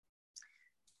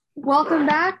Welcome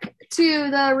back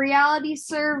to the Reality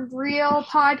Served Real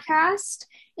podcast.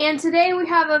 And today we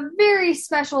have a very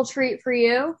special treat for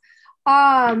you.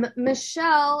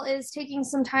 Michelle is taking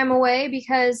some time away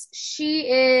because she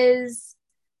is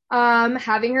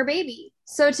having her baby.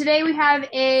 So today we have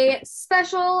a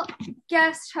special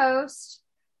guest host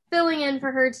filling in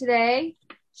for her today.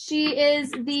 She is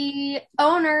the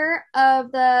owner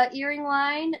of the earring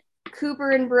line, Cooper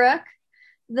and Brooke,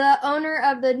 the owner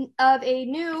of a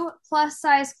new plus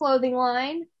size clothing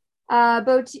line,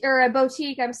 boutique,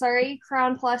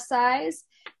 Crown Plus Size,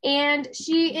 and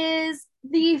she is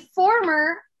the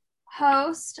former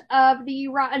host of the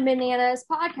Rotton Bananas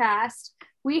Podcast.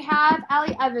 We have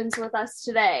Allie Evans with us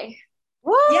today.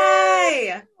 Woo!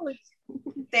 Yay!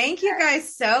 Thank you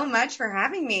guys so much for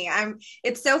having me.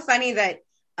 It's so funny that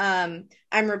I'm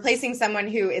replacing someone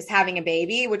who is having a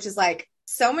baby, which is like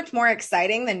so much more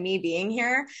exciting than me being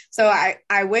here. So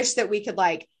I wish that we could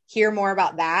like hear more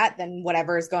about that than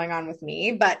whatever is going on with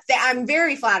me. But I'm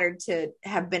very flattered to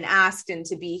have been asked and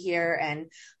to be here and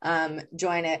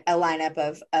join a lineup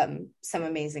of some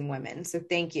amazing women. So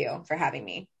thank you for having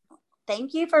me.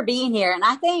 Thank you for being here. And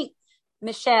I think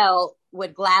Michelle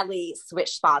would gladly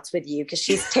switch spots with you because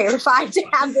she's terrified to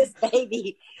have this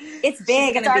baby. It's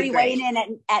big. It's already weighing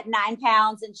in at 9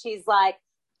 pounds. And she's like,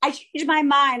 I changed my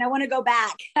mind. I want to go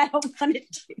back. I don't want to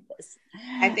do this.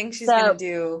 I think she's going to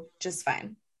do just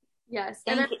fine. Yes.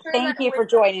 Thank you for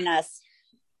joining us.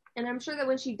 And I'm sure that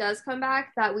when she does come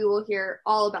back, that we will hear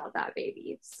all about that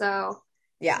baby. So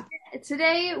yeah,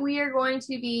 today we are going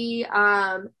to be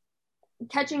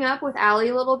catching up with Allie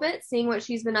a little bit, seeing what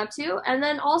she's been up to. And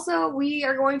then also we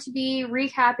are going to be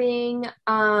recapping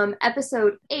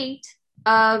episode 8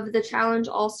 of the Challenge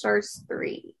All-Stars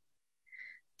 3.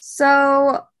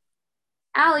 So,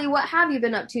 Allie, what have you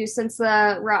been up to since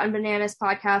the Rotton Bananas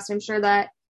podcast? I'm sure that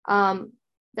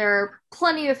there are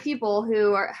plenty of people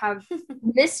who have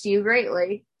missed you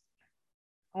greatly.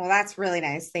 Well, that's really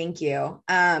nice. Thank you.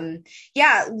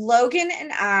 Yeah, Logan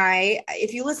and I,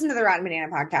 if you listen to the Rotton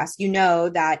Banana podcast, you know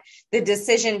that the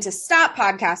decision to stop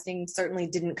podcasting certainly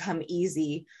didn't come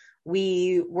easy.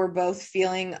 We were both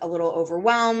feeling a little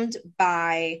overwhelmed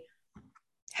by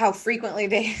how frequently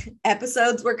the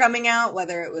episodes were coming out,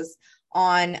 whether it was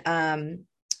on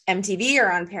MTV or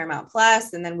on Paramount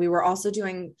Plus. And then we were also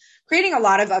creating a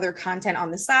lot of other content on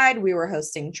the side. We were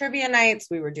hosting trivia nights.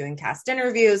 We were doing cast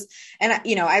interviews. And,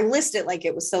 I list it like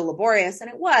it was so laborious, and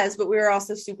it was, but we were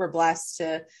also super blessed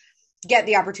to get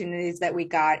the opportunities that we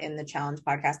got in the challenge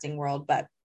podcasting world. But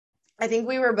I think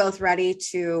we were both ready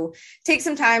to take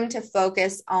some time to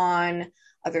focus on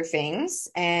other things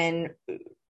and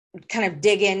kind of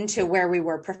dig into where we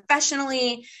were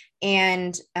professionally.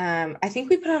 And I think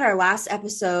we put out our last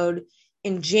episode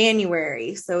in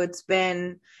January. So it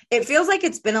feels like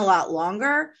it's been a lot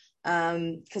longer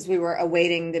because we were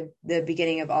awaiting the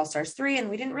beginning of All-Stars 3, and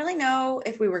we didn't really know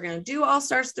if we were going to do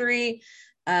All-Stars 3.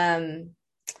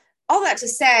 All that to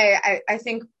say, I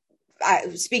think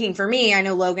speaking for me, I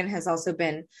know Logan has also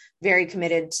been very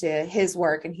committed to his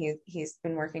work, and he's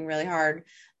been working really hard.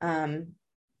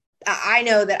 I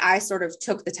know that I sort of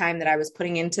took the time that I was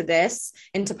putting into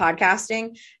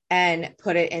podcasting, and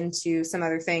put it into some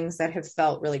other things that have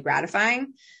felt really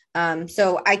gratifying.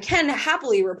 So I can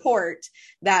happily report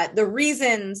that the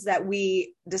reasons that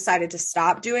we decided to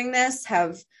stop doing this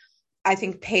have, I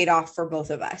think, paid off for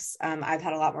both of us. I've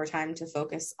had a lot more time to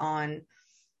focus on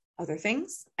other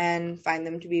things and find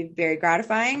them to be very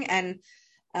gratifying. And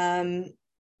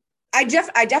I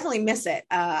definitely miss it.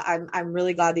 I'm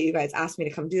really glad that you guys asked me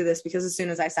to come do this, because as soon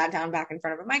as I sat down back in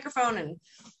front of a microphone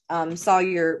and saw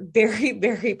your very,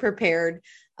 very prepared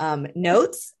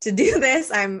notes to do this,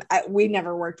 we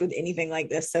never worked with anything like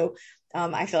this. So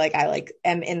I feel like I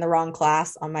am in the wrong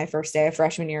class on my first day of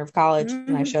freshman year of college,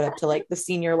 and I showed up to the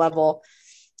senior level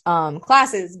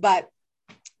classes. But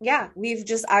yeah,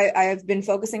 I've been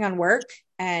focusing on work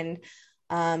and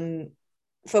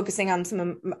focusing on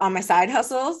on my side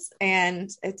hustles, and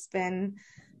it's been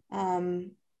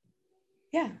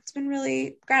it's been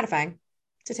really gratifying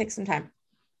to take some time.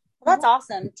 Well, that's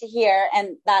awesome to hear,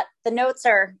 and that the notes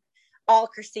are all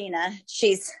Christina.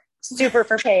 She's super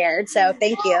prepared, so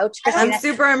thank you, Christina. I'm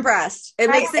super impressed.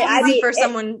 It makes it easy for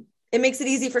someone. It makes it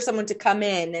easy for someone to come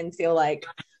in and feel like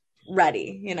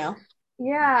ready, Yeah,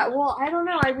 well, I don't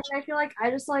know. I mean, I feel like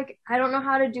I don't know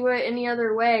how to do it any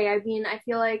other way. I mean, I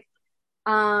feel like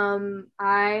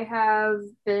I have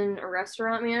been a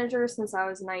restaurant manager since I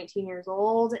was 19 years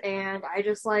old, and I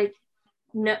just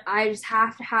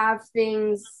have to have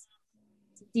things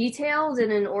detailed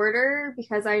and in order,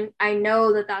 because I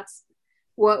know that that's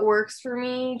what works for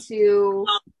me to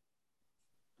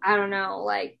I don't know,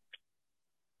 like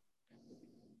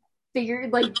figure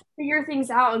things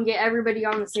out and get everybody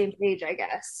on the same page, I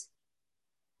guess.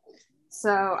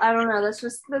 So I don't know. That's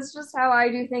just how I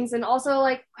do things. And also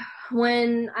like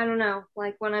when I don't know,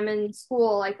 like when I'm in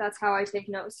school, like that's how I take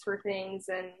notes for things.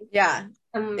 And yeah,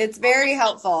 it's very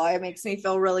helpful. It makes me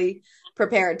feel really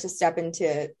prepared to step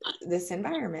into this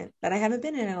environment that I haven't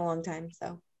been in a long time.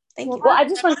 So thank you. Well,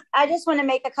 I just want to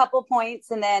make a couple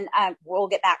points, and then we'll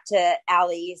get back to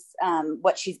Allie's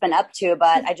what she's been up to.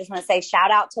 But I just want to say shout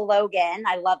out to Logan.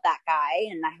 I love that guy,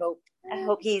 and I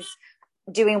hope he's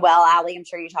doing well. Allie, I'm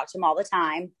sure you talk to him all the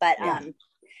time, but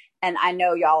and I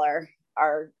know y'all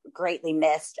are greatly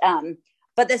missed.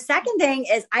 But the second thing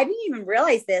is, I didn't even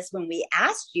realize this when we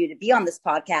asked you to be on this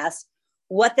podcast,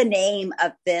 what the name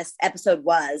of this episode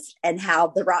was and how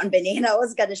the Rotten Banana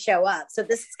was going to show up. So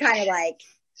this is kind of like,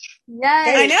 yeah,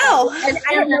 I know. And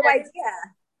I have no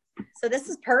idea. So this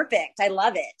is perfect. I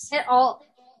love it.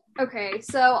 Okay,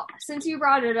 so since you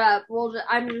brought it up,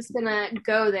 I'm just gonna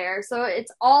go there. So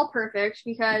it's all perfect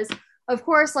because, of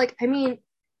course, like, I mean,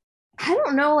 I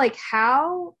don't know, like,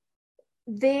 how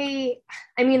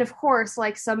of course,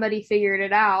 like, somebody figured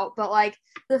it out, but, like,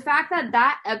 the fact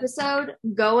that episode,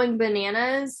 Going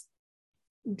Bananas,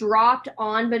 dropped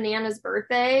on Banana's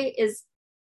birthday is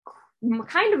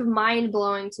kind of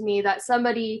mind-blowing to me that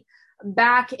somebody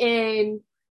back in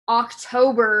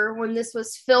October when this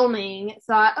was filming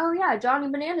thought, oh yeah, Johnny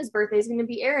Banana's birthday is going to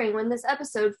be airing when this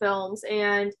episode films.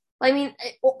 And I mean,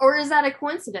 or is that a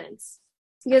coincidence?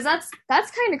 Because that's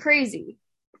kind of crazy.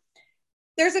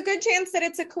 There's a good chance that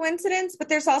it's a coincidence, but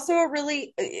there's also a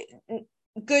really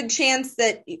good chance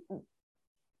that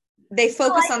they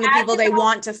focus on the people they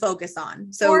want to focus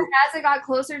on. So, or as it got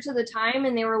closer to the time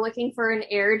and they were looking for an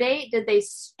air date, did they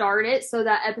start it so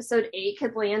that episode 8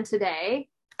 could land today?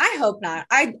 I hope not.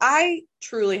 I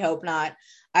truly hope not.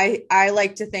 I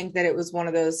like to think that it was one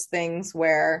of those things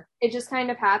where it just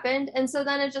kind of happened. And so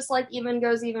then it just like even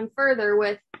goes even further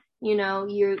with, you know,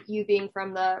 you being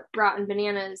from the Rotten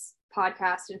Bananas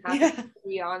podcast and having to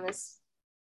be on this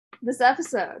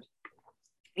episode.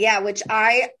 Yeah, which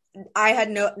I had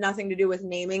nothing to do with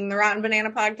naming the Rotten Banana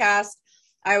podcast.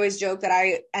 I always joke that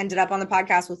I ended up on the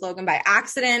podcast with Logan by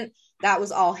accident. That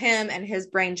was all him and his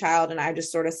brainchild, and I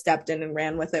just sort of stepped in and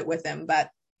ran with it with him.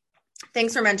 But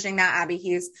thanks for mentioning that, Abby.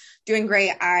 He's doing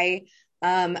great. I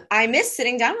miss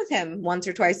sitting down with him once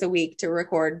or twice a week to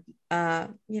record, for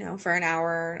an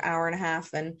hour and a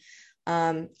half. And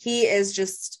he is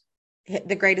just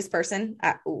the greatest person,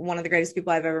 one of the greatest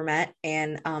people I've ever met.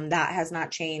 And that has not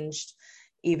changed,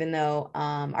 even though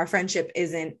our friendship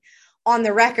isn't on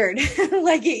the record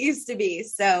like it used to be.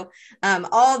 So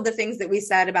all of the things that we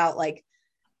said about, like,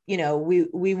 you know,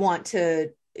 we want to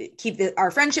keep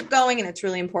our friendship going, and it's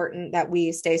really important that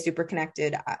we stay super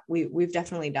connected. We've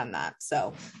definitely done that.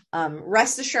 So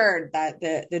rest assured that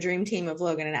the dream team of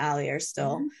Logan and Allie are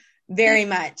still very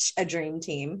much a dream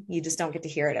team. You just don't get to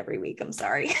hear it every week. I'm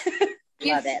sorry.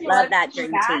 Love it. Love that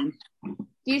dream team.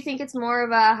 Do you think it's more of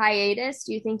a hiatus?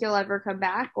 Do you think you'll ever come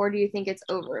back, or do you think it's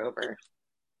over?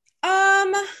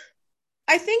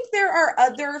 I think there are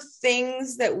other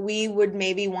things that we would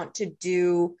maybe want to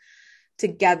do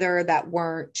together that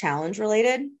weren't challenge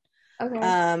related.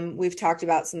 Okay. We've talked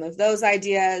about some of those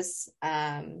ideas.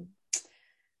 I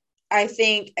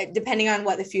think depending on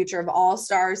what the future of All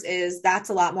Stars is, that's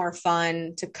a lot more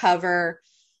fun to cover.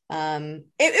 It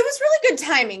was really good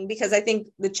timing because I think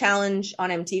the challenge on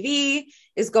MTV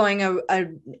is going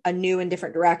a new and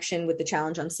different direction with the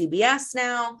challenge on CBS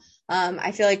now.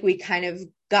 I feel like we kind of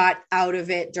got out of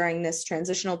it during this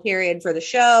transitional period for the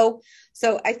show.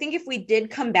 So I think if we did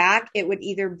come back, it would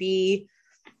either be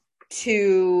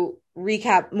to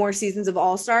recap more seasons of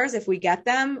All Stars if we get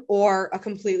them, or a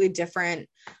completely different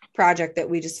project that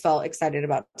we just felt excited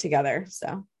about together.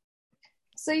 So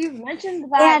you've mentioned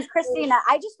that. And Christina,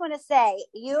 I just want to say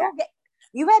you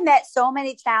have met so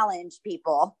many challenge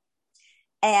people,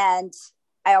 and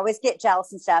I always get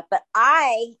jealous and stuff, but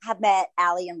I have met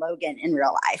Allie and Logan in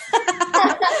real life.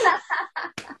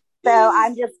 So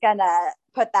I'm just going to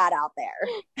put that out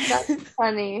there. That's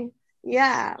funny.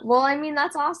 Yeah. Well, I mean,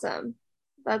 that's awesome.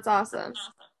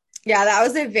 Yeah, that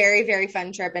was a very, very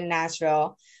fun trip in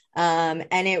Nashville.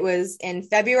 And it was in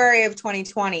February of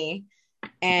 2020.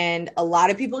 And a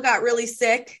lot of people got really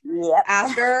sick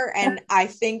after. And I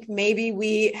think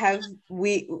maybe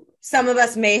some of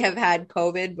us may have had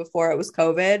COVID before it was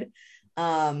COVID.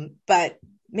 But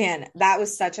man, that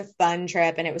was such a fun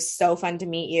trip. And it was so fun to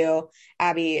meet you,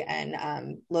 Abby,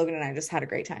 and Logan and I just had a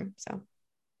great time. So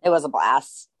it was a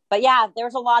blast. But yeah, there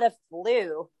was a lot of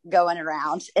flu going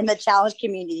around in the challenge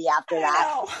community after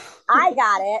that. I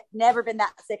got it. Never been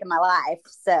that sick in my life.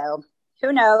 So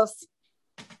who knows?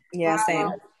 Yeah, same.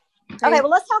 Okay, well,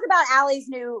 let's talk about Allie's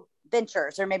new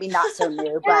ventures, or maybe not so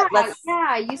new, but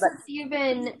you said you've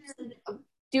been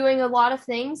doing a lot of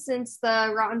things since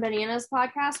the Rotten Bananas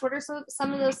podcast. What are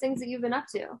some of those things that you've been up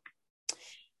to?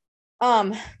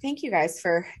 Thank you guys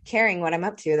for caring what I'm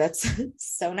up to. That's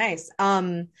so nice.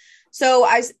 So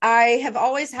I have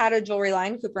always had a jewelry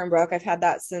line, Cooper and Brooke. I've had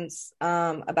that since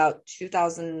about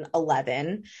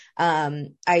 2011.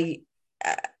 I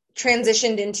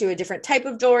transitioned into a different type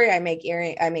of jewelry. I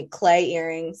make clay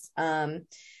earrings,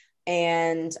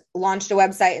 and launched a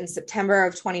website in September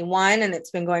of 21, and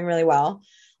it's been going really well.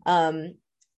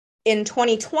 In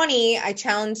 2020, I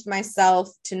challenged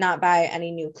myself to not buy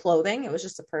any new clothing. It was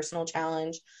just a personal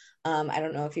challenge. I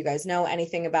don't know if you guys know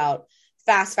anything about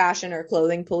fast fashion or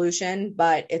clothing pollution,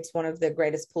 but it's one of the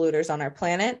greatest polluters on our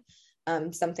planet.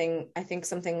 Something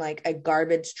like a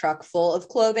garbage truck full of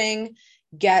clothing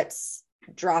gets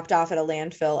dropped off at a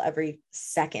landfill every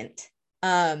second.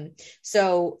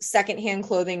 So secondhand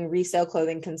clothing, resale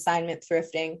clothing, consignment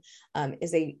thrifting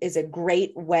is a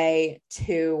great way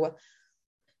to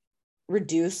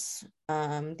reduce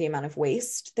the amount of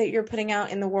waste that you're putting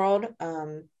out in the world.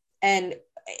 And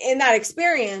in that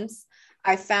experience,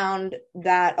 I found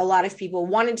that a lot of people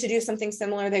wanted to do something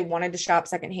similar. They wanted to shop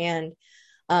secondhand,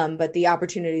 but the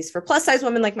opportunities for plus size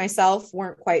women like myself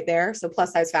weren't quite there. So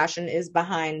plus size fashion is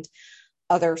behind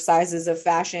other sizes of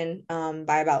fashion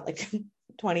by about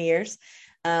 20 years.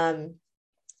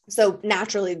 So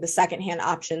naturally the secondhand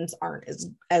options aren't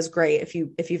as great.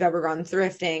 If you've ever gone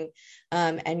thrifting,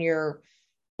 and you're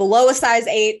below a size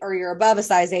 8 or you're above a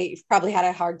size 8, you've probably had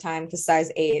a hard time, because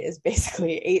size 8 is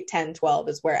basically 8, 10, 12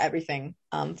 is where everything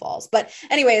falls. But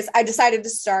anyways, I decided to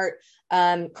start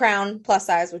Crown Plus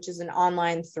Size, which is an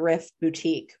online thrift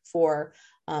boutique for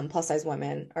plus size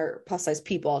women or plus size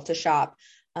people to shop.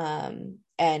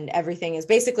 And everything is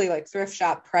basically like thrift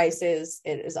shop prices.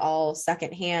 It is all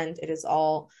secondhand. It is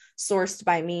all sourced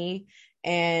by me.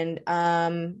 And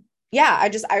I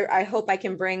hope I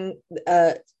can bring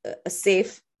a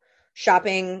safe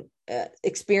shopping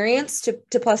experience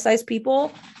to plus size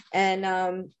people,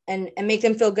 and make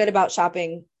them feel good about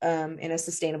shopping in a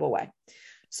sustainable way.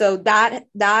 So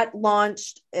that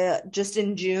launched just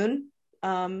in June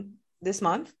this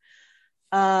month,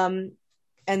 and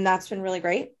that's been really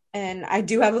great. And I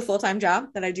do have a full-time job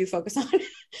that I do focus on,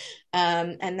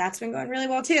 and that's been going really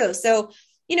well too. So,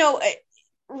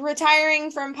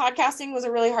 retiring from podcasting was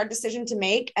a really hard decision to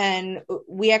make. And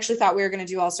we actually thought we were going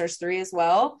to do All Stars 3 as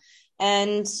well.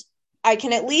 And I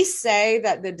can at least say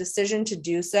that the decision to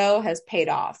do so has paid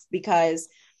off, because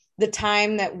the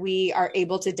time that we are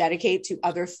able to dedicate to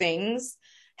other things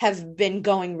have been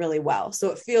going really well.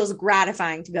 So it feels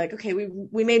gratifying to be like, okay,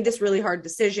 we made this really hard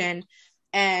decision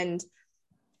and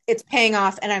it's paying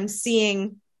off. And I'm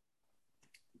seeing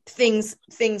things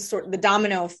sort of the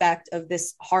domino effect of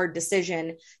this hard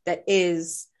decision that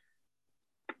is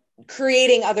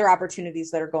creating other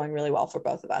opportunities that are going really well for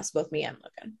both of us, both me and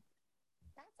Logan.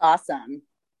 That's awesome.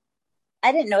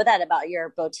 I didn't know that about your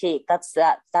boutique. That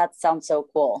sounds so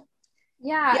cool.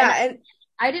 Yeah. And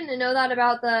I didn't know that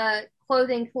about the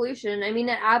clothing pollution. I mean,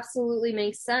 it absolutely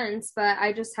makes sense, but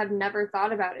I just have never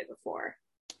thought about it before.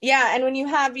 Yeah. And when you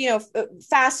have,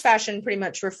 fast fashion pretty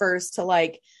much refers to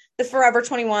like the Forever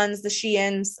 21s, the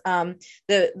Sheins,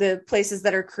 the places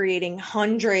that are creating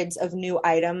hundreds of new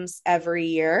items every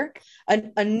year.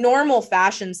 A normal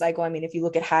fashion cycle, I mean, if you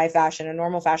look at high fashion, a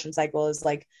normal fashion cycle is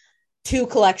like 2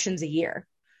 collections a year.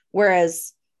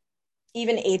 Whereas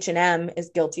even H&M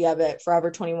is guilty of it.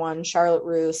 Forever 21, Charlotte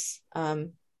Russe,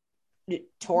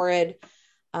 Torrid,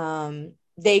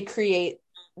 they create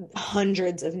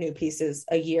hundreds of new pieces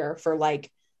a year for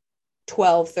like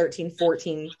 12, 13,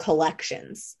 14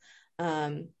 collections.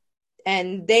 And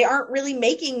they aren't really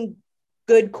making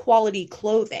good quality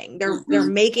clothing. They're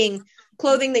making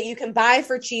clothing that you can buy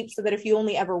for cheap so that if you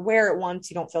only ever wear it once,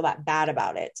 you don't feel that bad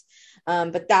about it.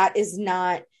 But that is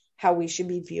not how we should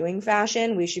be viewing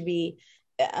fashion. We should be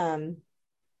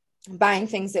buying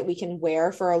things that we can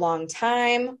wear for a long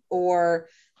time, or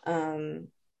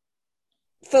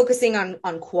focusing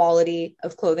on quality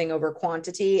of clothing over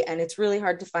quantity. And it's really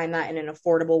hard to find that in an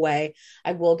affordable way.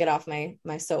 I will get off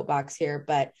my soapbox here,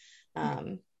 but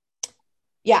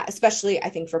especially I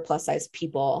think for plus size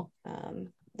people,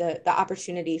 the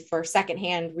opportunity for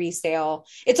secondhand resale.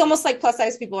 It's almost like plus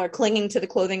size people are clinging to the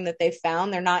clothing that they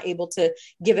found. They're not able to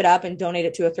give it up and donate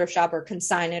it to a thrift shop or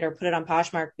consign it or put it on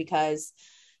Poshmark, because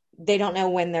they don't know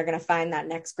when they're going to find that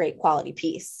next great quality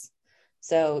piece.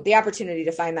 So the opportunity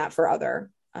to find that for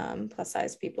other plus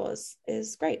size people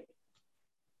is great.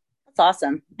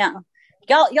 awesome. Yeah.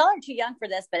 Y'all are too young for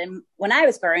this, but when I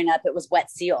was growing up, it was Wet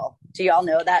Seal. Do y'all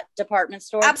know that department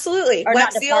store? Absolutely. Or Wet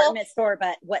not Seal, department store,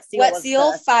 but Wet Seal. Wet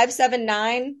Seal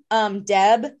 579.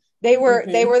 Deb. They were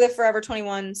the Forever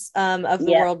 21s of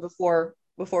the world before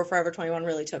Forever 21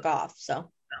 really took off.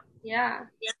 So yeah.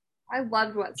 I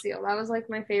loved Wet Seal. That was like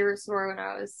my favorite store when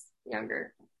I was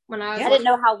younger. I didn't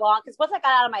know how long, because once I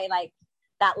got out of my like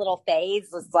that little phase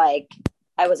was like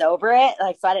I was over it,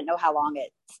 like, so I didn't know how long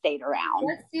it stayed around.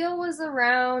 Wet Seal was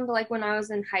around like when I was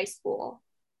in high school.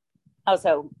 Oh,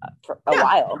 so for a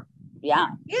while. Yeah.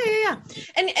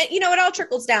 And you know, it all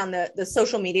trickles down the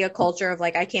social media culture of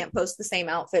like, I can't post the same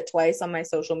outfit twice on my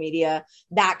social media.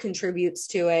 That contributes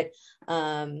to it.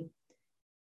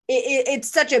 It's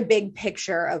such a big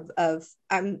picture of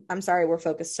I'm sorry we're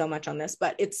focused so much on this,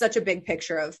 but it's such a big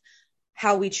picture of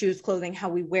how we choose clothing, how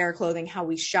we wear clothing, how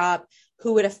we shop,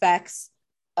 who it affects,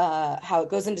 how it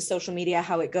goes into social media,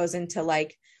 how it goes into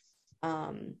like,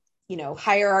 you know,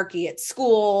 hierarchy at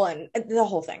school and the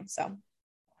whole thing. So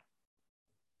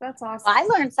that's awesome. Well, I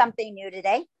learned something new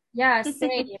today. Yeah,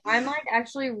 same. I'm like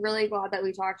actually really glad that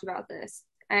we talked about this.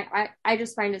 I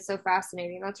just find it so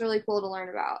fascinating. That's really cool to learn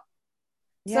about.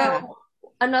 Yeah. So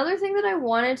another thing that I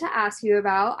wanted to ask you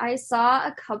about, I saw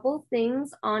a couple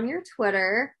things on your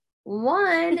Twitter.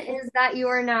 One is that you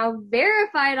are now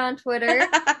verified on Twitter.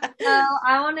 So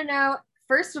I want to know,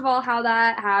 first of all, how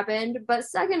that happened. But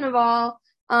second of all,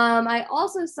 I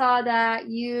also saw that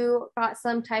you got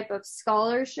some type of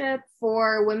scholarship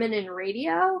for women in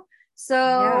radio. So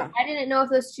I didn't know if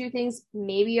those two things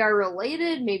maybe are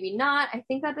related, maybe not. I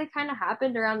think that they kind of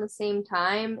happened around the same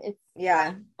time, if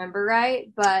I remember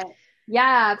right. But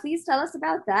yeah, please tell us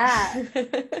about that.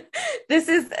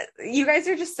 You guys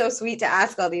are just so sweet to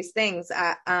ask all these things.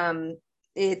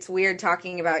 It's weird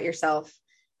talking about yourself,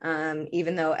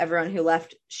 even though everyone who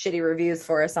left shitty reviews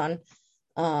for us on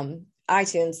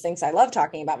iTunes thinks I love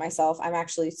talking about myself. I'm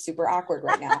actually super awkward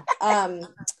right now.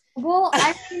 Well,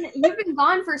 I mean, you've been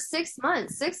gone for 6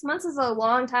 months. 6 months is a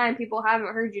long time. People haven't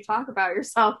heard you talk about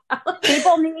yourself.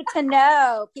 People need to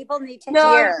know. People need to hear.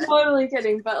 No, I'm totally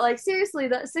kidding. But like, seriously,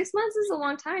 that 6 months is a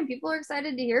long time. People are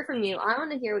excited to hear from you. I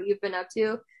want to hear what you've been up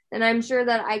to. And I'm sure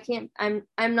that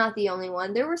I'm not the only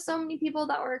one. There were so many people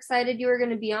that were excited you were going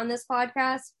to be on this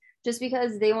podcast just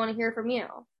because they want to hear from you.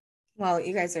 Well,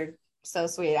 you guys are so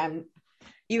sweet.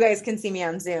 You guys can see me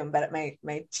on Zoom, but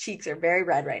my cheeks are very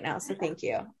red right now. So thank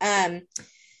you.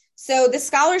 So the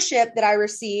scholarship that I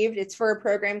received, it's for a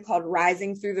program called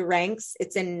Rising Through the Ranks.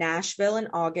 It's in Nashville in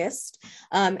August.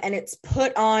 And it's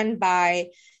put on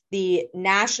by the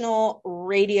National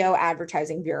Radio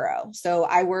Advertising Bureau. So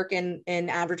I work in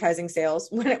advertising sales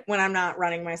when I'm not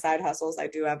running my side hustles. I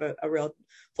do have a real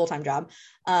full-time job.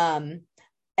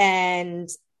 And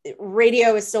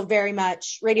radio is still very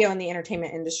much, radio in the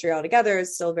entertainment industry altogether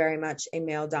is still very much a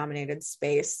male dominated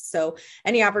space. So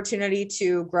any opportunity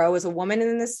to grow as a woman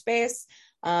in this space,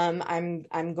 I'm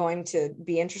going to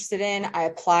be interested in. I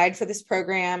applied for this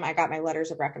program. I got my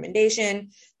letters of recommendation.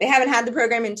 They haven't had the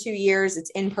program in 2 years. It's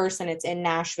in person. It's in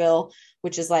Nashville,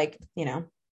 which is like, you know,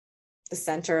 the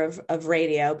center of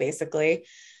radio basically.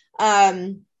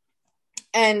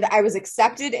 And I was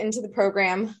accepted into the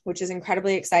program, which is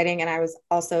incredibly exciting. And I was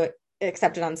also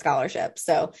accepted on scholarship.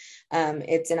 So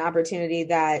it's an opportunity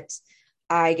that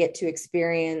I get to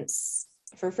experience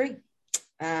for free.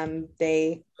 I've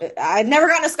never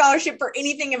gotten a scholarship for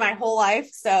anything in my whole life.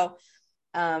 So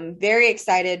very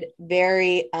excited,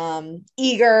 very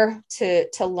eager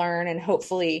to learn, and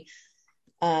hopefully,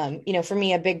 you know, for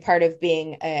me, a big part of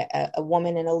being a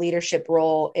woman in a leadership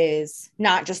role is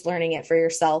not just learning it for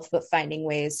yourself, but finding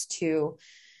ways to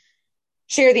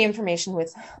share the information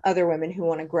with other women who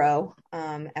want to grow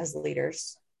as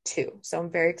leaders too. So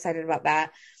I'm very excited about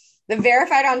that. The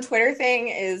verified on Twitter thing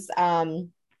is,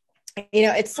 you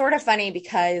know, it's sort of funny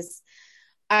because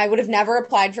I would have never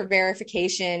applied for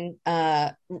verification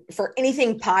for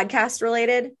anything podcast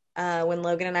related when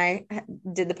Logan and I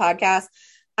did the podcast.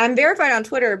 I'm verified on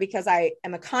Twitter because I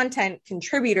am a content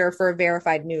contributor for a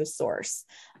verified news source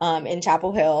in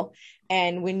Chapel Hill.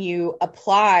 And when you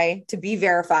apply to be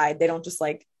verified, they don't just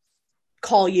like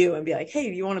call you and be like, hey,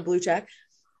 do you want a blue check?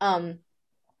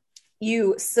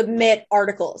 You submit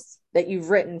articles that you've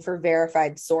written for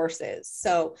verified sources.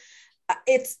 So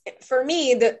it's, for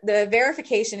me, the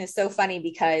verification is so funny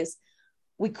because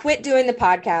we quit doing the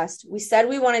podcast. We said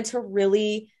we wanted to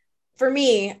really, for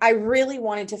me, I really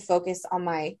wanted to focus on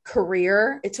my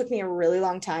career. It took me a really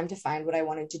long time to find what I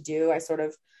wanted to do. I sort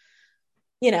of,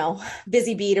 you know,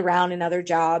 busy beat around in other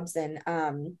jobs. And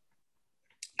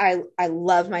I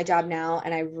love my job now,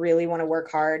 and I really want to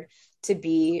work hard to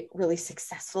be really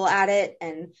successful at it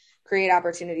and create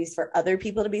opportunities for other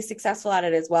people to be successful at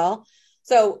it as well.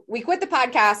 So we quit the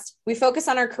podcast, we focus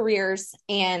on our careers,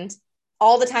 and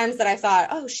all the times that I thought,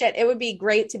 oh shit, it would be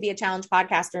great to be a challenge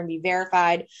podcaster and be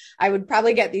verified. I would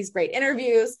probably get these great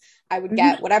interviews. I would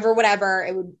get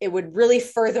whatever. It would really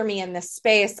further me in this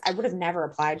space. I would have never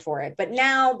applied for it. But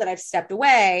now that I've stepped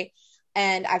away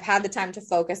and I've had the time to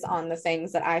focus on the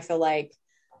things that I feel like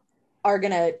are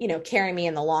going to, carry me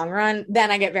in the long run, then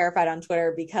I get verified on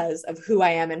Twitter because of who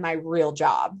I am in my real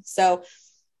job. So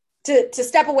to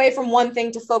step away from one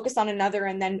thing to focus on another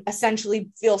and then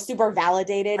essentially feel super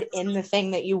validated in the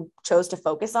thing that you chose to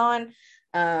focus on.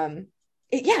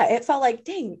 It felt like,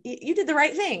 dang, you did the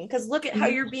right thing. Cause look at how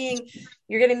you're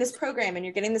getting this program and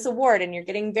you're getting this award and you're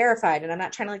getting verified. And I'm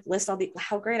not trying to list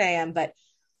how great I am, but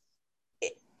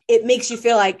it makes you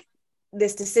feel like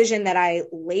this decision that I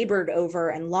labored over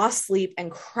and lost sleep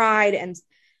and cried and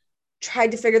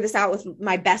tried to figure this out with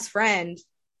my best friend.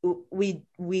 We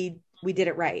did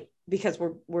it right because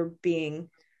we're being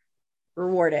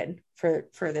rewarded for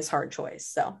this hard choice.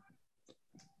 So,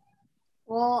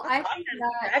 well, I think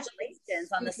congratulations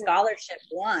on the scholarship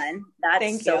one.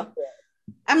 That's so cool.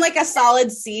 I'm like a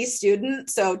solid C student,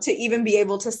 so to even be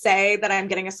able to say that I'm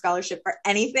getting a scholarship for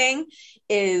anything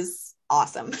is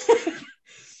awesome.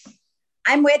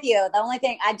 I'm with you. The only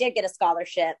thing, I did get a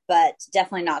scholarship, but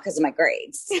definitely not because of my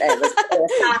grades. It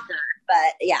was soccer,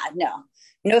 but yeah,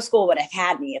 no school would have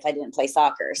had me if I didn't play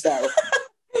soccer. So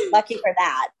lucky for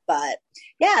that. But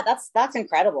yeah, that's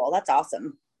incredible. That's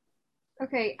awesome.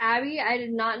 Okay, Abby, I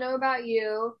did not know about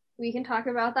you. We can talk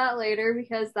about that later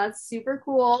because that's super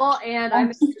cool and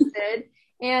I'm interested.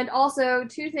 And also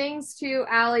 2 things to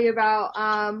Allie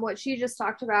about what she just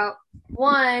talked about.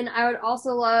 One, I would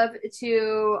also love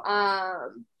to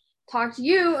talk to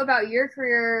you about your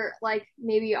career, like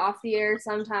maybe off the air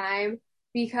sometime,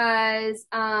 because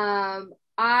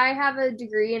I have a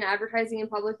degree in advertising and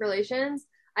public relations.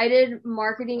 I did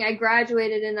marketing. I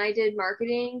graduated and I did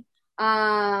marketing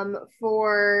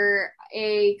for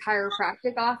a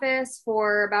chiropractic office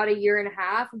for about a year and a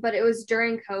half, but it was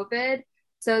during COVID.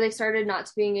 So they started not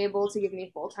to being able to give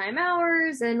me full-time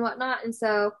hours and whatnot. And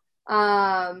so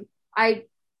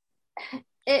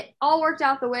it all worked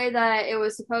out the way that it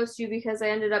was supposed to because I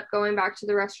ended up going back to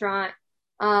the restaurant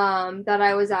that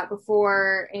I was at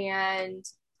before. And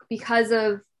because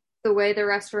of the way the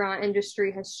restaurant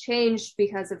industry has changed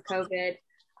because of COVID,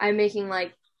 I'm making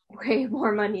like way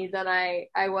more money than I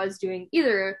was doing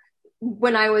either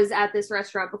when I was at this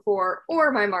restaurant before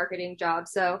or my marketing job.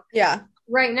 So yeah.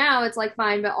 Right now it's like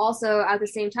fine, but also at the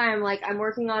same time, like I'm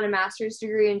working on a master's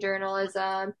degree in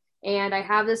journalism and I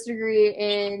have this degree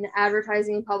in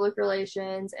advertising and public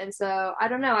relations. And so I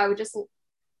don't know, I would just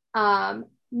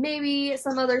maybe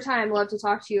some other time love to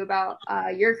talk to you about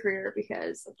your career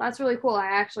because that's really cool. I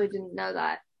actually didn't know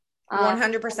that.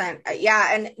 100%.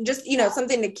 Yeah. And just,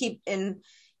 something to keep in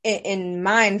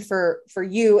mind for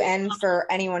you and for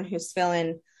anyone who's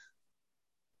feeling,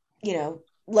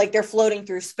 like they're floating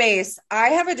through space. I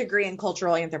have a degree in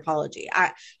cultural anthropology.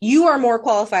 You are more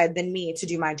qualified than me to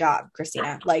do my job,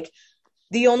 Christina. Like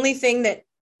the only thing that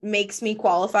makes me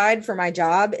qualified for my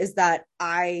job is that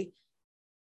I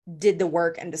did the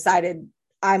work and decided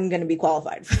I'm going to be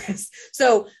qualified for this.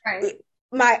 So right.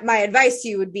 My advice to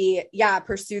you would be,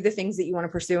 pursue the things that you want to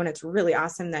pursue. And it's really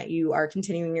awesome that you are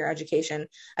continuing your education.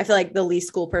 I feel like the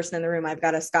least cool person in the room. I've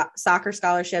got a soccer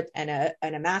scholarship and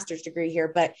a master's degree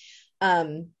here, but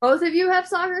both of you have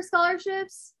soccer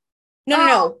scholarships?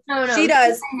 No. She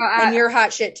does. And you're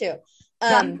hot shit too.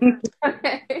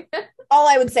 Okay. All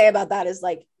I would say about that is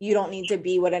like, you don't need to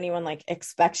be what anyone like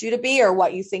expects you to be or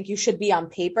what you think you should be on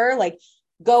paper. Like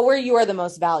go where you are the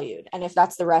most valued. And if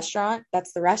that's the restaurant,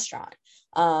 that's the restaurant.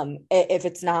 If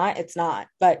it's not, it's not,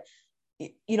 but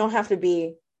you don't have to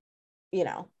be,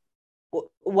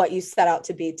 what you set out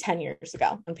to be 10 years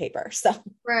ago on paper. So,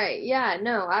 right. Yeah,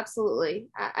 no, absolutely.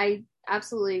 I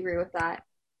absolutely agree with that.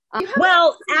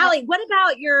 Well, Allie, what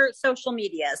about your social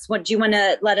medias? What do you want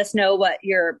to let us know what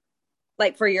your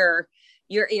like for your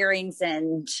earrings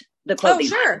and the clothing?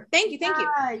 Oh, sure. Thank you.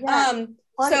 Yeah.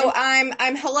 So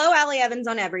I'm Hello Allie Evans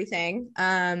on everything.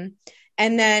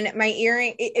 And then my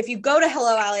earring, if you go to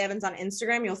Hello Allie Evans on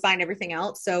Instagram, you'll find everything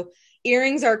else. So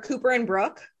earrings are Cooper and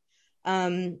Brooke.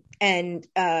 And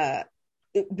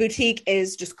boutique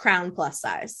is just crown plus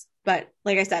size. But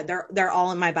like I said, they're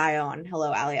all in my bio on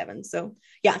Hello Allie Evans. So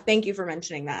yeah, thank you for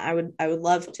mentioning that. I would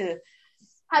love to.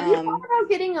 Have you thought about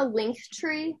getting a link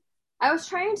tree? I was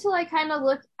trying to like kind of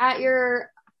look at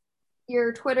your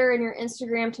Twitter and your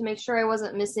Instagram to make sure I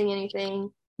wasn't missing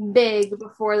anything big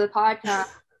before the podcast.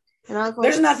 And I was like,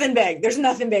 there's nothing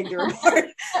big to report.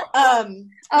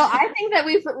 I think that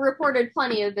we've reported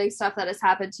plenty of big stuff that has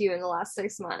happened to you in the last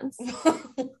 6 months.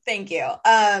 Thank you.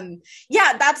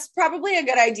 Yeah, that's probably a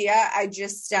good idea. I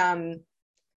just,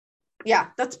 yeah,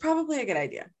 that's probably a good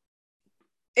idea.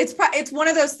 It's one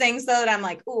of those things though that I'm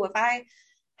like, oh, if I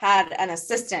had an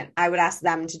assistant, I would ask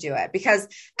them to do it, because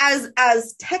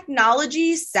as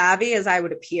technology savvy as I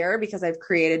would appear, because I've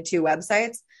created 2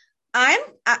 websites, I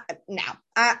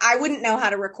wouldn't know how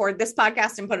to record this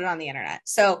podcast and put it on the internet.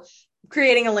 So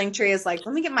creating a link tree is like,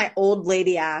 let me get my old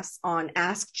lady ass on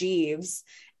Ask Jeeves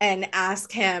and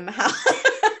ask him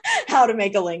how to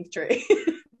make a link tree.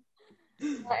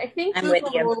 I think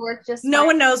Google will work just fine. No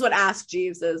one knows what Ask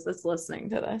Jeeves is that's listening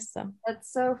to this. So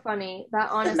that's so funny. That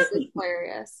honestly is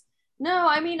hilarious. No,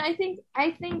 I mean, I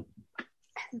think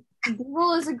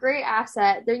Google is a great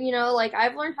asset. There, you know, like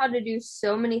I've learned how to do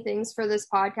so many things for this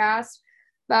podcast,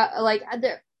 but like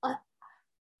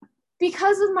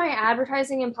because of my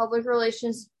advertising and public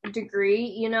relations degree,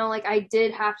 you know, like I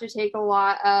did have to take a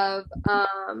lot of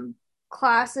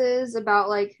classes about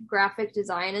like graphic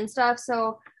design and stuff.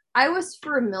 So I was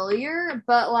familiar,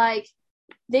 but like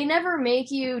they never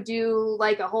make you do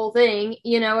like a whole thing,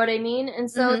 you know what I mean? And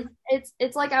so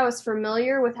it's like I was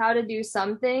familiar with how to do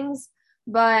some things,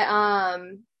 but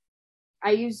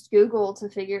I used Google to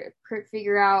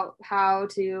figure out how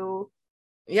to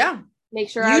make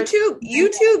sure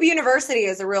YouTube University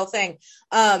is a real thing.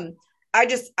 You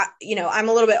know, I'm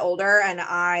a little bit older, and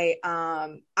I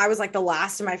was like the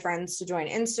last of my friends to join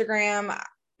Instagram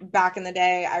back in the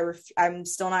day. I'm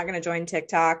still not going to join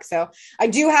TikTok. So I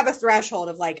do have a threshold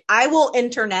of like, I will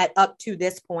internet up to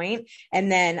this point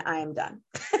and then I am done.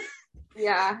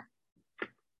 Yeah.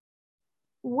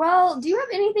 Well, do you have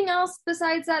anything else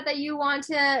besides that you want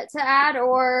to add,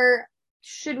 or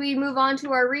should we move on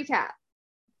to our recap?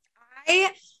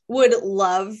 I would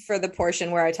love for the portion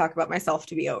where I talk about myself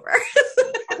to be over.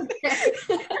 Okay.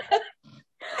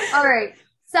 All right.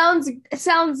 Sounds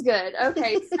good.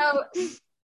 Okay. So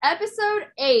episode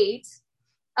 8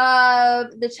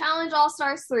 of the Challenge All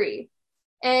Stars 3.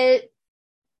 It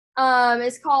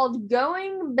is called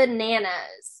Going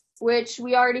Bananas, which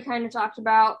we already kind of talked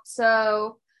about.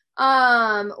 So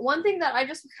one thing that I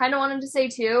just kind of wanted to say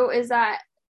too is that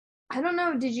I don't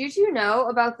know, did you 2 know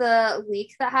about the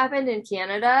leak that happened in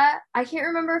Canada? I can't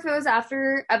remember if it was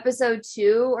after episode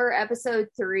 2 or episode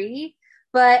 3,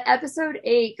 but episode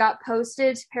 8 got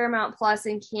posted to Paramount Plus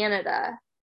in Canada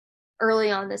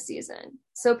early on this season.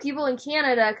 So people in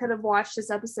Canada could have watched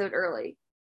this episode early.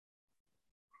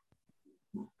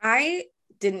 I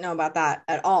didn't know about that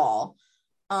at all.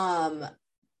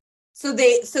 So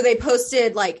they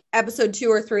posted like episode 2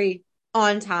 or 3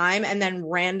 on time and then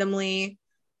randomly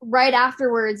right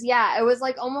afterwards. Yeah, it was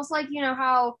like almost like, you know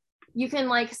how you can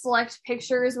like select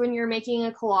pictures when you're making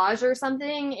a collage or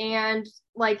something and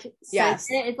like yes.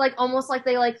 It's like almost like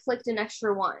they like clicked an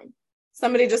extra one.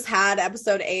 Somebody just had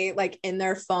episode 8 like in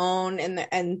their phone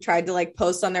and tried to like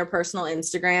post on their personal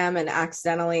Instagram and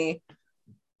accidentally.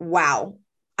 Wow.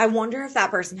 I wonder if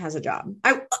that person has a job.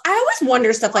 I always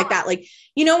wonder stuff like that. Like,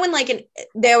 you know, when like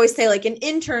they always say like an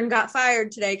intern got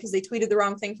fired today because they tweeted the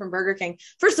wrong thing from Burger King.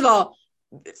 First of all,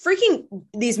 freaking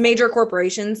these major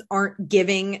corporations aren't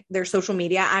giving their social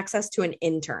media access to an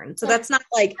intern. So that's not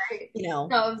like, you know,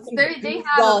 no, they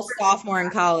have a sophomore in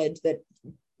college that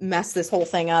messed this whole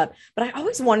thing up. But I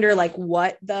always wonder like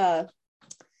what the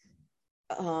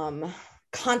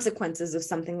consequences of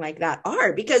something like that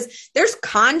are, because there's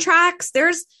contracts,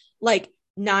 there's like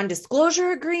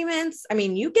non-disclosure agreements. I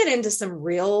mean, you get into some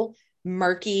real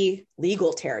murky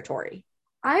legal territory.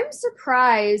 I'm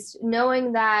surprised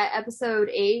knowing that episode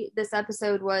 8, this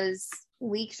episode was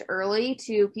leaked early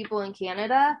to people in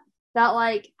Canada, that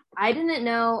like I didn't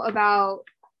know about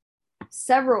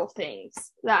several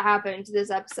things that happened to this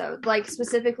episode, like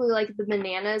specifically like the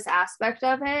bananas aspect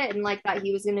of it and like that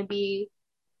he was going to be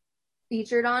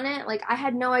featured on it. Like I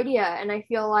had no idea, and I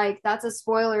feel like that's a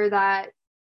spoiler that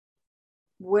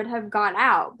would have got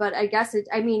out, but I guess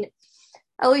I mean,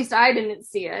 at least I didn't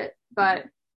see it. But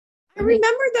I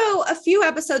remember though a few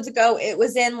episodes ago it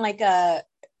was in like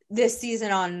this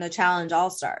season on the Challenge All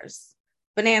Stars,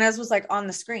 Bananas was like on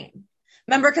the screen.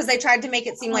 Remember, because they tried to make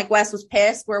it seem like Wes was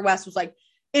pissed, where Wes was like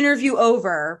interview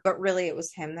over, but really it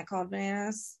was him that called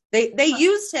Bananas. They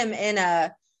used him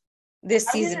in this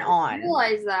season on.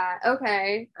 Realize that.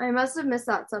 Okay. I must have missed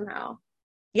that somehow.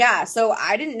 Yeah. So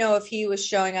I didn't know if he was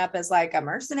showing up as like a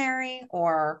mercenary,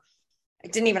 or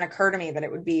it didn't even occur to me that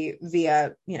it would be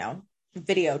via, you know,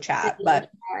 video chat.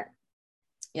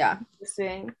 Yeah.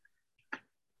 Interesting.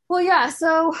 Well, yeah,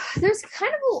 so there's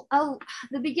kind of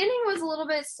the beginning was a little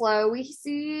bit slow. We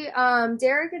see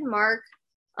Derek and Mark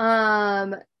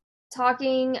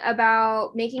talking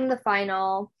about making the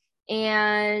final,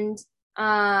 and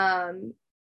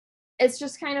it's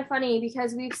just kind of funny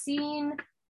because we've seen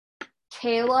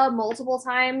Kayla multiple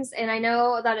times, and I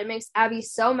know that it makes Abby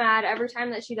so mad every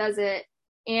time that she does it,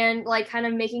 and like kind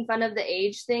of making fun of the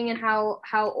age thing and how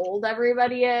old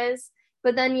everybody is.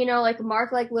 But then, you know, like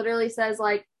Mark like literally says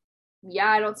like, yeah,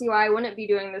 I don't see why I wouldn't be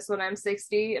doing this when I'm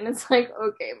 60. And it's like,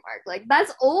 okay, Mark, like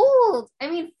that's old. I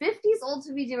mean, 50 is old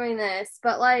to be doing this,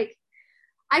 but like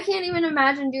I can't even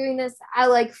imagine doing this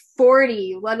at like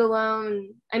 40, let alone,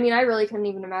 I mean, I really couldn't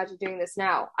even imagine doing this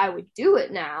now. I would do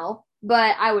it now,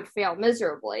 but I would fail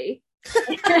miserably.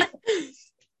 I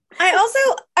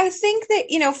think that,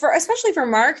 you know, especially for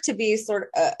Mark to be sort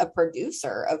of a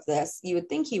producer of this, you would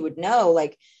think he would know,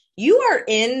 like, you are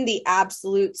in the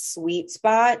absolute sweet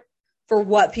spot for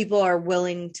what people are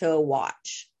willing to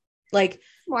watch. Like,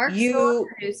 Mark's still a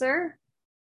producer?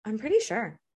 I'm pretty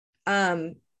sure. But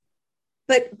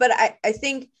I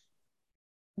think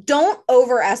don't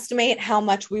overestimate how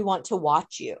much we want to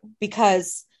watch you,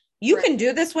 because you can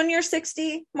do this when you're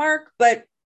 60, Mark, but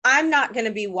I'm not going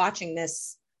to be watching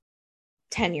this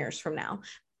 10 years from now.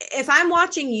 If I'm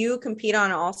watching you compete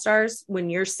on All Stars when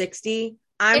you're 60,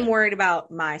 I'm worried about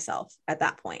myself at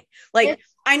that point. Like,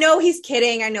 I know he's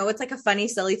kidding. I know it's like a funny,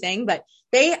 silly thing, but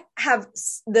they have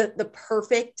the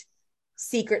perfect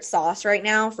secret sauce right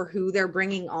now for who they're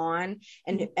bringing on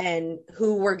and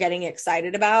who we're getting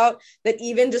excited about, that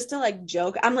even just to like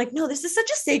joke, I'm like, no, this is such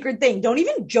a sacred thing. Don't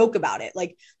even joke about it.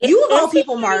 Like, you of all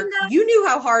people, Mark, you knew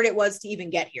how hard it was to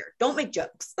even get here. Don't make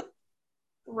jokes.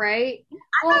 Right.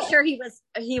 I'm not sure he was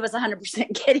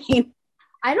 100% kidding.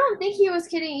 I don't think he was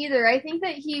kidding either. I think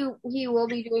that he will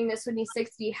be doing this when he's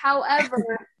 60.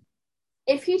 However,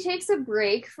 if he takes a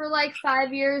break for like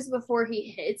 5 years before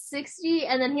he hits 60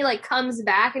 and then he like comes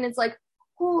back and it's like,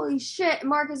 holy shit,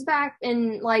 Mark is back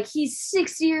and like he's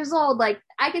 60 years old, like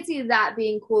I could see that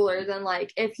being cooler than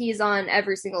like if he's on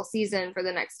every single season for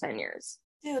the next 10 years.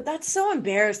 Dude, that's so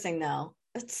embarrassing though.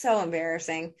 It's so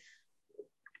embarrassing.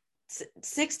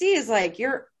 60 is like,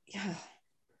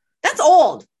 that's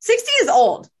old. 60 is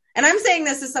old. And I'm saying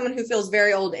this as someone who feels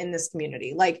very old in this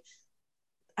community. Like,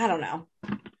 I don't know.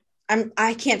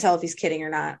 I can't tell if he's kidding or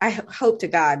not. I hope to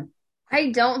God. I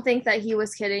don't think that he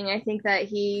was kidding. I think that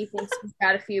he thinks he's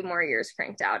got a few more years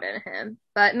cranked out in him.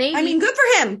 But maybe. I mean, good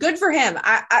for him. Good for him.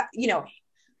 I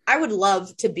I would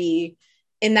love to be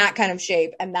in that kind of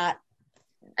shape and that.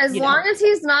 As long as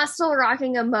he's not still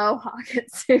rocking a mohawk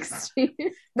at 60.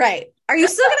 Right. Are you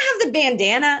still going to have the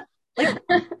bandana? Like,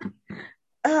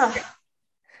 ugh.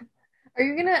 Are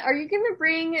you gonna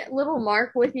bring little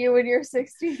Mark with you when you're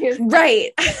 60?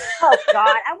 Right. Oh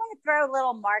God, I want to throw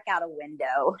little Mark out a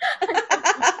window.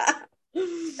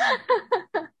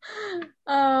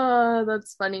 Oh,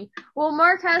 that's funny. Well,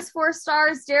 Mark has 4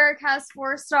 stars, Derek has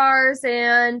 4 stars,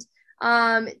 and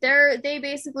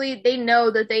they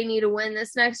know that they need to win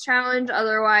this next challenge,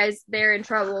 otherwise they're in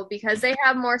trouble because they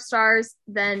have more stars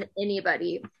than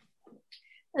anybody.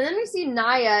 And then we see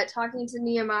Naya talking to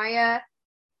Nehemiah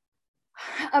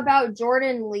about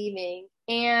Jordan leaving,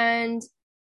 and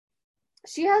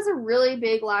she has a really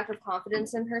big lack of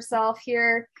confidence in herself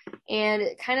here, and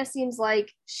it kind of seems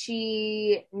like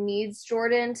she needs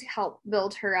Jordan to help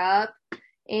build her up.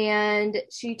 And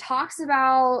she talks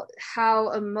about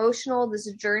how emotional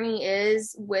this journey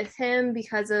is with him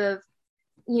because of,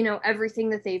 you know, everything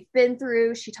that they've been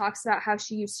through. She talks about how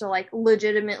she used to like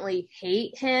legitimately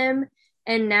hate him,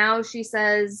 and now she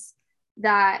says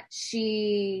that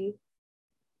she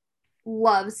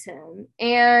loves him.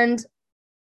 And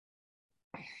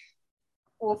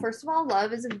well, first of all,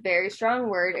 love is a very strong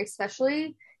word,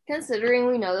 especially considering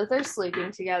we know that they're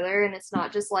sleeping together and it's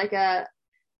not just like a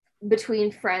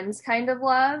between friends kind of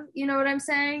love, you know what I'm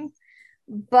saying?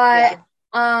 But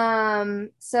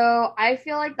so I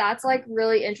feel like that's like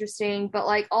really interesting, but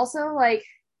like also like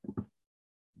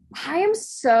I am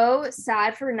so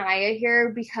sad for Naya here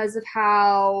because of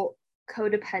how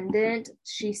codependent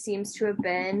she seems to have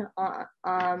been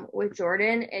with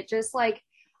Jordan. It just like,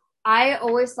 I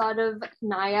always thought of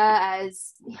Naya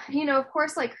as, you know, of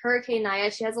course, like Hurricane Naya,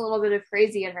 she has a little bit of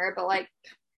crazy in her, but like,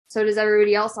 so does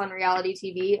everybody else on reality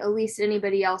TV, at least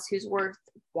anybody else who's worth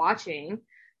watching.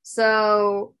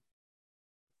 So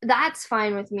that's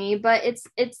fine with me, but it's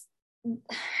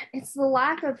the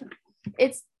lack of,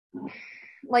 it's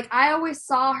like, I always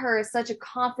saw her as such a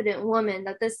confident woman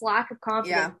that this lack of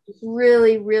confidence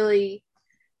really, really,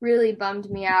 really bummed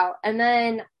me out. And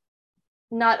then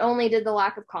not only did the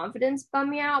lack of confidence bum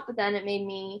me out, but then it made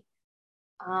me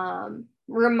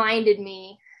reminded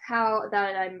me how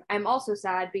that I'm also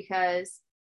sad because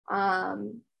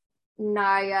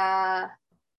Naya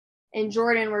and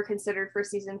Jordan were considered for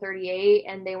season 38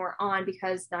 and they weren't on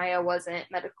because Naya wasn't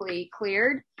medically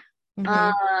cleared.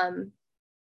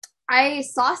 I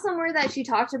saw somewhere that she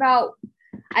talked about,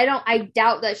 I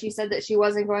doubt that she said that she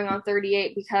wasn't going on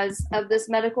 38 because of this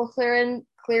medical clear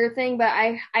thing, but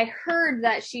I heard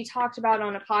that she talked about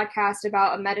on a podcast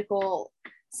about a medical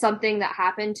something that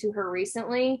happened to her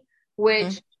recently,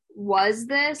 which was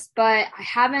this, but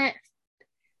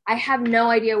I have no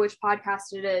idea which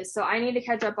podcast it is, so I need to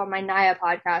catch up on my Naya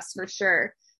podcast for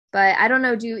sure. But I don't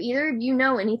know, do either of you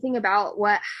know anything about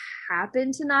what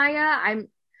happened to Naya?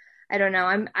 I don't know.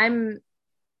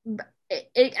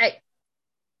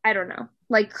 I don't know.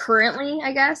 Like currently,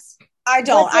 I guess. I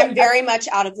don't. I'm very much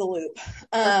out of the loop.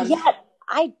 Yeah,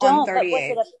 I don't. But was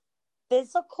it a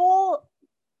physical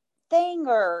thing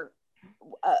or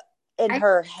in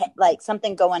her head, like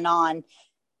something going on?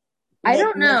 I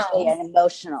don't know. And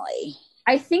emotionally.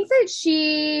 I think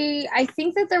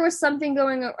that there was something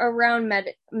going around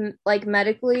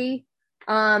medically,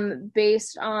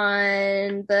 based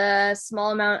on the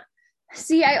small amount.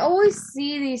 See, I always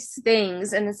see these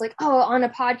things and it's like, oh, on a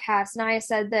podcast, Naya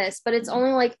said this, but it's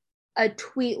only like a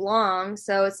tweet long.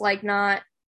 So it's like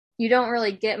you don't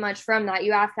really get much from that.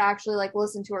 You have to actually like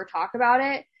listen to her talk about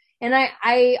it. And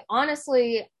I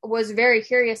honestly was very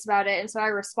curious about it. And so I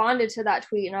responded to that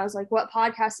tweet and I was like, what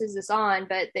podcast is this on?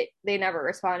 But they never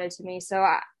responded to me. So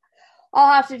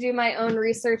I'll have to do my own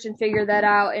research and figure that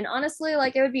out. And honestly,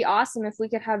 like it would be awesome if we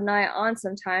could have Naya on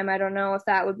sometime. I don't know if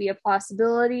that would be a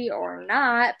possibility or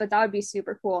not, but that would be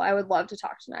super cool. I would love to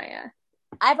talk to Naya.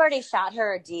 I've already shot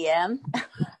her a DM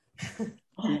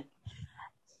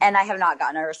and I have not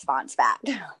gotten a response back.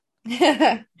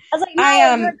 I was like,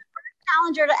 Naya, you're the first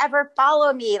challenger to ever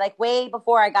follow me, like way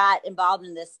before I got involved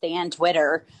in this Stan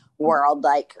Twitter world,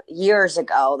 like years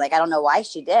ago. Like, I don't know why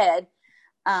she did.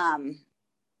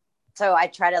 So I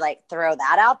try to like throw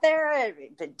that out there.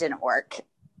 It didn't work.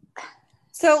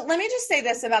 So let me just say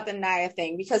this about the Naya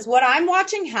thing, because what I'm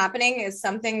watching happening is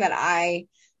something that I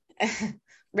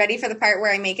ready for the part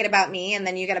where I make it about me and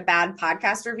then you get a bad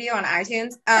podcast review on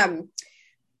iTunes.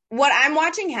 What I'm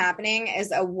watching happening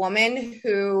is a woman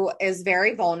who is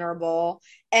very vulnerable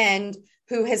and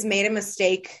who has made a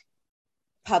mistake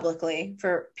publicly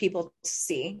for people to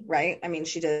see, right? I mean,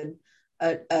 she did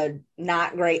a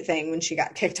not great thing when she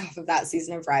got kicked off of that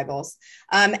season of Rivals.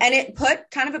 And it put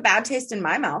kind of a bad taste in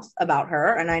my mouth about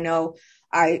her. And I know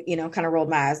I, kind of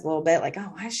rolled my eyes a little bit like, oh,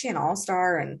 why is she an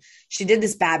all-star? And she did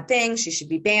this bad thing. She should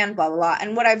be banned, blah, blah, blah.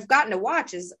 And what I've gotten to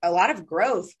watch is a lot of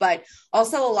growth, but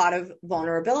also a lot of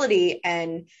vulnerability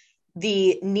and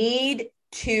the need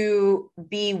to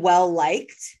be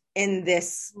well-liked in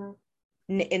this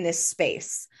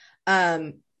space.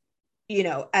 As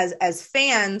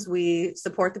fans, we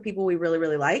support the people we really,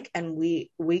 really like, and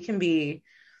we can be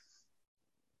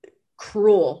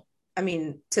cruel. I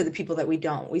mean, to the people that we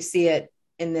don't. We see it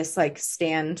in this like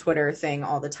Stan Twitter thing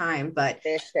all the time, but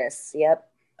vicious. Yep.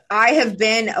 I have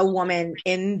been a woman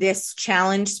in this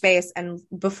challenge space, and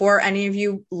before any of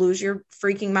you lose your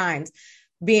freaking minds,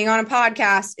 being on a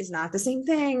podcast is not the same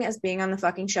thing as being on the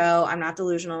fucking show. I'm not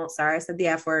delusional. Sorry, I said the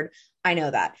F word. I know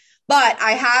that. But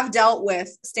I have dealt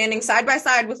with standing side by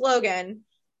side with Logan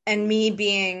and me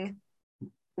being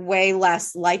way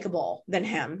less likable than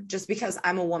him, just because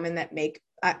I'm a woman that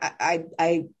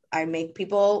I make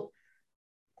people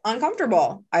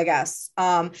uncomfortable, I guess.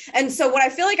 And so what I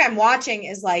feel like I'm watching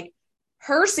is like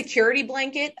her security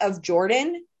blanket of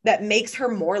Jordan that makes her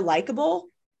more likable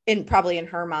probably in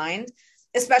her mind,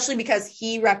 especially because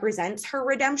he represents her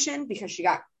redemption because she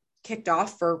got kicked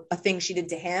off for a thing she did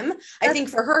to him. I think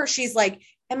for her, she's like,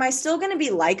 am I still going to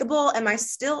be likable? Am I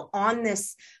still on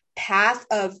this path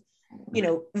of,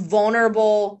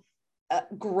 vulnerable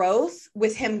growth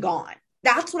with him gone?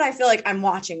 That's what I feel like I'm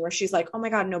watching, where she's like, oh my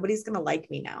God, nobody's going to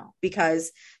like me now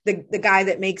because the guy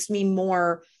that makes me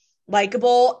more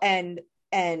likable and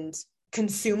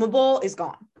consumable is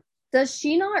gone. Does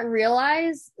she not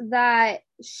realize that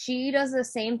she does the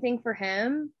same thing for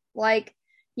him? Like,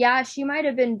 yeah, she might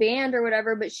have been banned or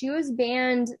whatever, but she was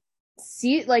banned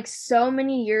like so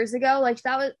many years ago. Like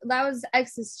that was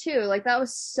X's too. Like that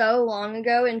was so long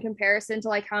ago in comparison to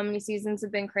like how many seasons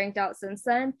have been cranked out since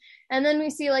then. And then we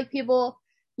see like people,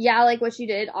 yeah, like what she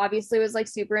did obviously was like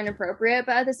super inappropriate,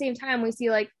 but at the same time we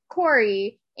see like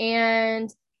Corey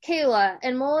and Kayla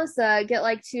and Melissa get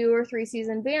like 2 or 3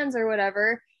 season bans or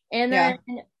whatever. And then,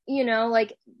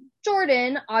 like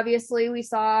Jordan, obviously we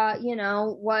saw,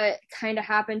 what kind of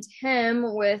happened to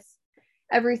him with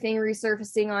everything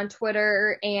resurfacing on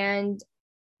Twitter and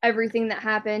everything that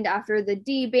happened after the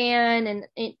D ban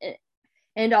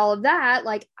and all of that.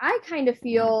 Like, I kind of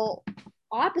feel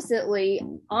oppositely,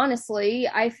 honestly.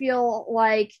 I feel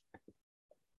like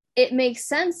it makes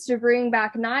sense to bring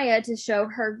back Nia to show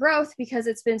her growth because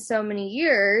it's been so many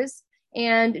years,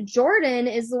 and Jordan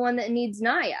is the one that needs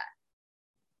Nia.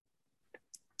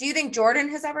 Do you think Jordan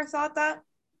has ever thought that?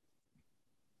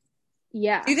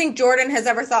 Yeah. Do you think Jordan has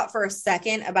ever thought for a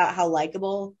second about how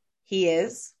likable he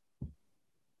is?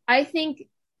 I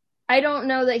don't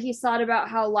know that he's thought about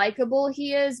how likable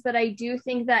he is, but I do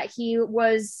think that he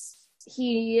knows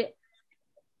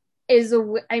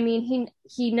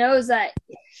that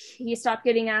he stopped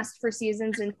getting asked for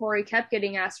seasons and Corey kept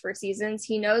getting asked for seasons.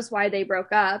 He knows why they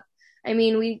broke up. I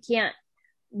mean, we can't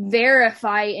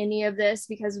verify any of this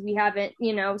because we haven't,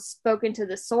 spoken to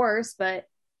the source, but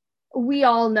we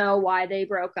all know why they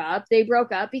broke up. They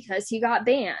broke up because he got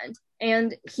banned,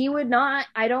 and he would not,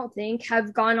 I don't think,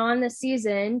 have gone on this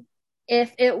season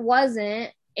if it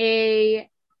wasn't a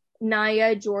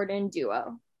Nia Jordan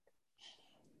duo.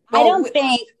 I don't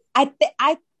think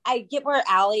I get where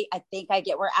Allie, I think I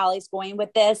get where Allie's going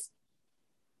with this.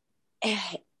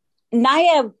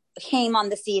 Nia came on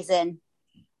the season,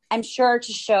 I'm sure,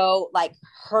 to show like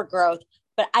her growth,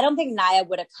 but I don't think Nia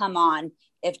would have come on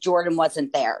if Jordan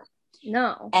wasn't there.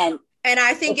 No. And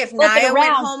I think if Nia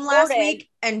went home last week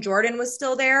and Jordan was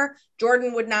still there,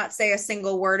 Jordan would not say a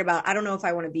single word about, I don't know if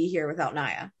I want to be here without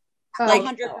Nia. Like,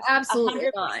 100%, absolutely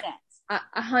 100%.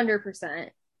 100%.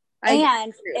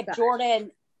 And if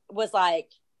Jordan was like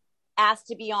asked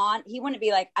to be on, he wouldn't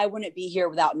be like, I wouldn't be here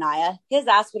without Nia. His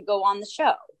ass would go on the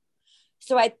show.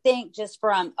 So I think just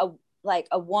from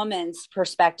a woman's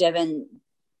perspective, and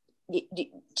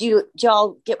do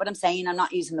y'all get what I'm saying? I'm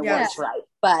not using the words right,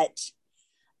 but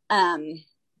I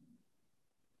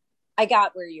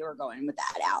got where you were going with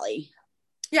that, Allie.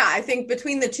 Yeah, I think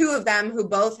between the two of them, who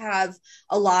both have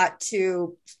a lot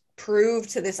to prove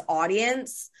to this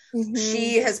audience,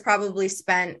 she has probably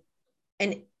spent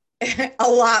a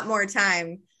lot more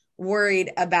time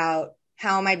worried about,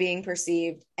 how am I being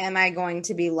perceived? Am I going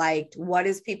to be liked? What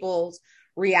is people's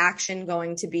reaction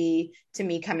going to be to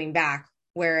me coming back?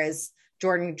 Whereas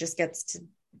Jordan just gets to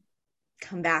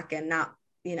come back and not,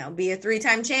 be a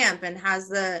 3-time champ and has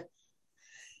the,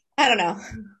 I don't know.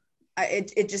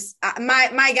 It just,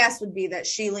 my guess would be that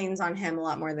she leans on him a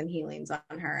lot more than he leans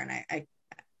on her. And I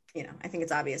think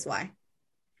it's obvious why.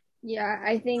 Yeah,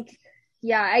 I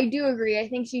do agree. I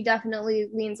think she definitely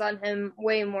leans on him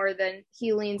way more than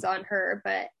he leans on her,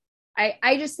 but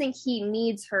I just think he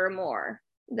needs her more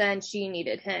than she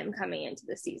needed him coming into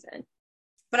the season.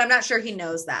 But I'm not sure he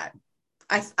knows that.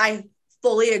 I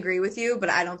fully agree with you, but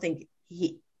I don't think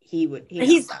he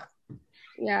knows that.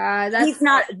 Yeah, he's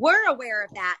not. We're aware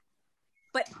of that,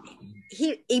 but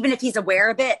even if he's aware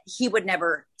of it, he would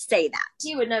never say that.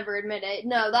 He would never admit it.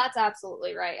 No, that's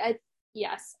absolutely right.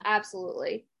 Yes,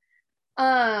 absolutely. So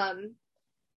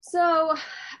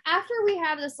after we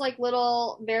have this like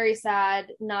little very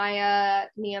sad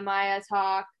Nehemiah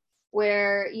talk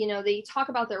where, they talk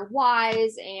about their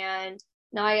whys, and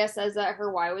Nia says that her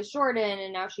why was Jordan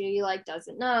and now she like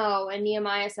doesn't know, and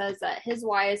Nehemiah says that his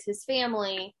why is his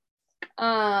family.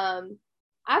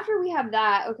 After we have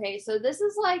that, okay, so this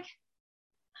is like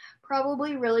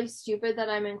probably really stupid that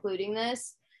I'm including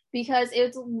this, because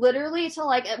it's literally to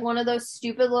like one of those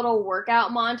stupid little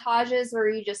workout montages where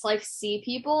you just like see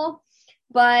people.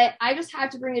 But I just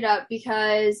had to bring it up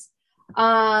because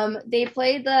they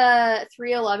played the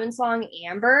 311 song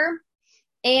Amber,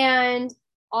 and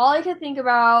all I could think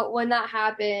about when that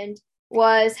happened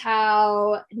was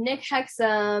how Nick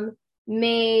Hexum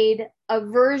made a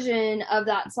version of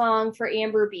that song for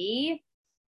Amber B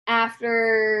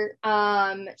after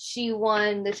she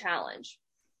won the challenge.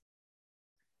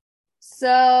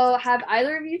 So have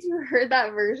either of you two heard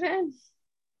that version?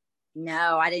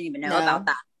 No, I didn't even know about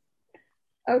that.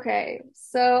 Okay,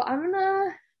 so I'm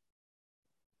gonna,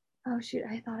 oh shoot,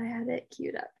 I thought I had it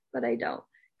queued up, but I don't.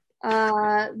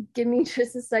 Give me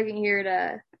just a second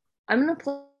here I'm gonna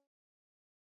play.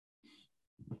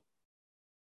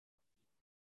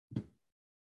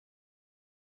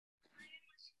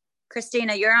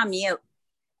 Christina, you're on mute.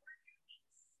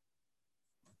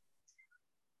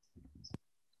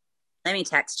 Let me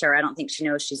text her. I don't think she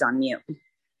knows she's on mute.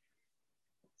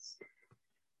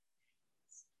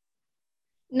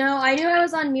 No, I knew I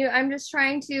was on mute. I'm just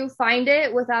trying to find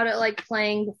it without it like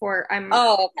playing before I'm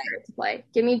okay to play.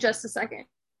 Give me just a second.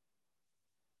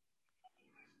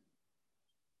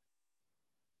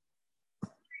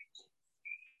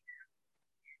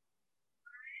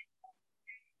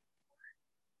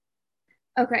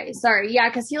 Okay, sorry. Yeah,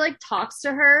 because he like talks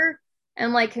to her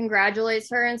and like congratulates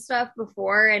her and stuff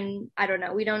before, and I don't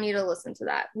know. We don't need to listen to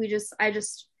that.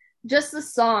 Just the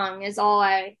song is all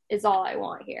I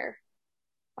want here.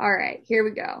 All right, here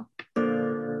we go.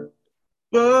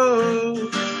 Whoa,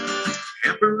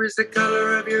 amber is the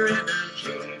color of your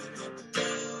energy.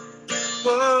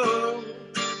 Whoa,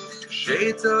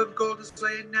 shades of gold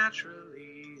displayed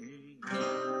naturally.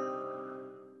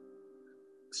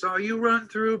 Saw you run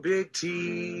through Big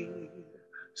T,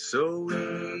 so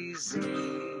easy.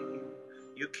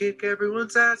 You kick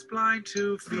everyone's ass blind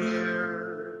to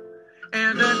fear.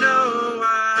 And I know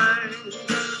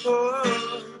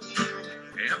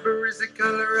amber is the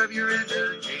color of your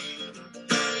energy.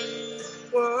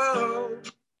 Whoa.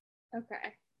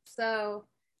 Okay, so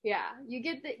yeah, you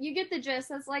get the gist.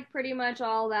 That's like pretty much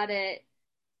all that it.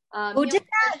 Who did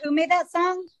that? Who made that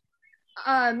song?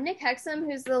 Nick Hexum,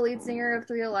 who's the lead singer of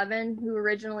 311, who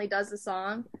originally does the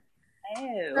song.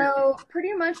 Oh. So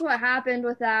pretty much what happened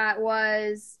with that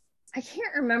was, I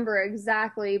can't remember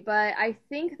exactly, but I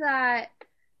think that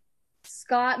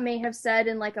Scott may have said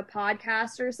in like a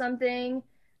podcast or something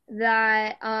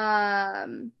that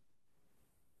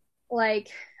like,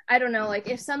 I don't know, like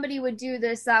if somebody would do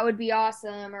this, that would be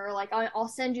awesome, or like I'll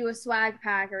send you a swag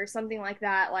pack or something like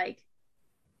that. Like,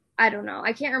 I don't know.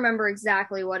 I can't remember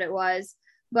exactly what it was,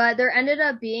 but there ended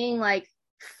up being like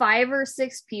 5 or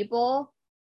 6 people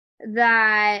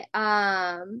that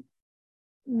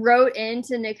wrote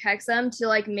into Nick Hexum to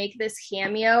like make this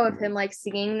cameo of him like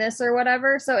singing this or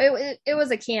whatever. So it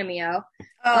was a cameo.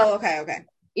 Oh, okay.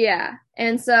 Yeah.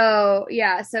 And so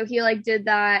so he like did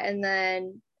that, and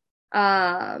then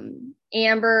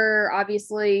Amber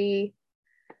obviously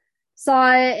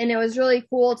saw it, and it was really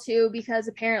cool too, because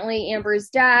apparently Amber's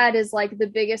dad is like the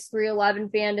biggest 311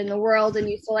 fan in the world and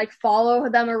used to like follow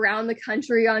them around the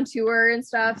country on tour and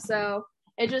stuff. So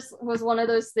it just was one of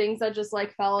those things that just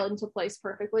like fell into place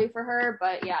perfectly for her.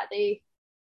 But yeah, they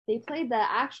played the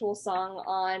actual song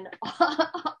on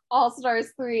All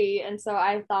Stars 3, and so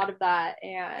I thought of that.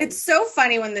 And it's so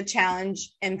funny when the challenge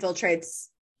infiltrates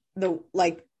the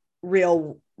like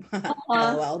real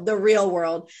LOL, the real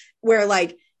world, where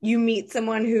like you meet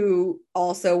someone who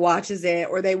also watches it,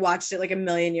 or they watched it like a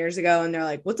million years ago and they're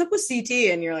like, what's up with CT?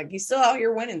 And you're like, he's still out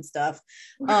here winning stuff.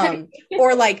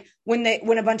 Or like when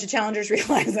a bunch of challengers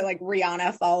realize that like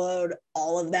Rihanna followed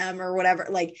all of them or whatever.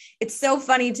 Like, it's so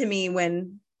funny to me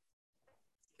when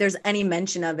there's any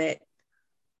mention of it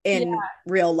in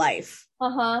real life.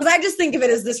 Because I just think of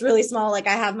it as this really small, like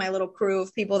I have my little crew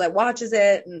of people that watches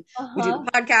it, and we do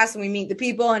the podcast and we meet the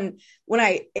people. And when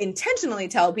I intentionally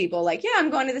tell people like, yeah,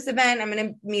 I'm going to this event, I'm going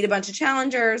to meet a bunch of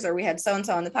challengers, or we had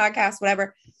so-and-so on the podcast,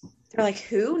 whatever, they're like,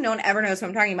 who? No one ever knows who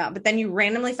I'm talking about. But then you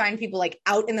randomly find people like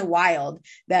out in the wild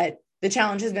that the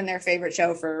challenge has been their favorite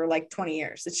show for like 20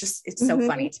 years. It's so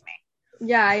funny to me.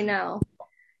 Yeah, I know.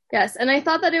 Yes. And I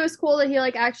thought that it was cool that he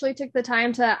like actually took the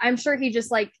time to, I'm sure he just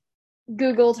like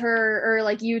Googled her or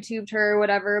like YouTubed her or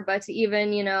whatever, but to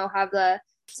even, you know, have the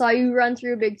saw you run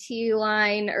through Big T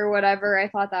line or whatever, I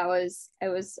thought that was, it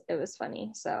was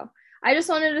funny. So I just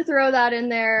wanted to throw that in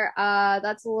there.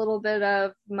 That's a little bit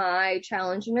of my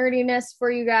challenge nerdiness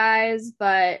for you guys.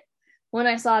 But when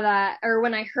I saw that, or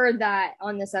when I heard that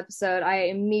on this episode, I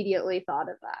immediately thought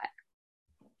of that.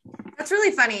 That's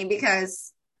really funny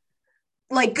because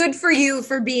like, good for you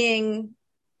for being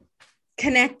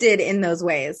connected in those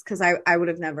ways, because I would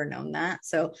have never known that.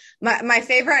 So my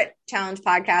favorite challenge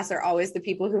podcasts are always the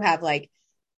people who have like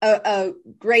a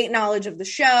great knowledge of the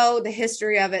show, the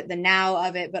history of it, the now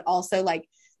of it, but also like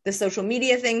the social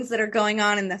media things that are going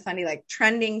on and the funny like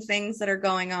trending things that are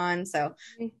going on. So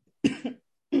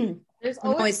I'm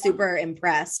always super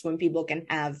impressed when people can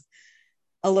have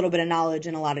a little bit of knowledge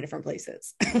in a lot of different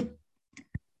places.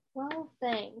 Well,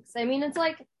 thanks. I mean, it's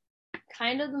like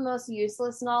kind of the most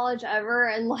useless knowledge ever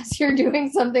unless you're doing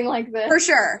something like this. For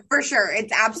sure.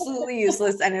 It's absolutely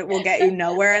useless and it will get you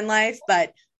nowhere in life,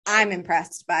 but I'm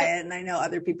impressed by it. And I know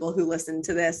other people who listen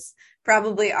to this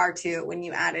probably are too, when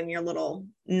you add in your little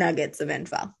nuggets of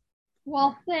info.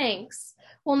 Well, thanks.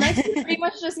 Well, next we pretty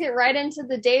much just get right into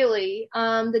the daily.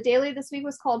 The daily this week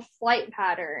was called Flight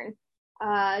Pattern.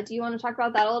 Do you want to talk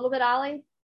about that a little bit, Allie?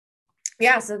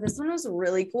 Yeah, so this one was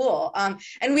really cool.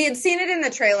 And we had seen it in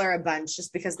the trailer a bunch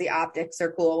just because the optics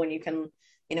are cool when you can,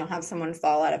 you know, have someone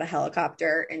fall out of a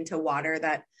helicopter into water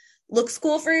that looks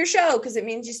cool for your show, because it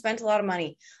means you spent a lot of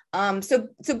money. So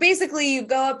basically you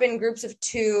go up in groups of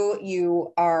 2,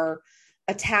 you are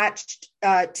attached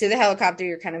to the helicopter,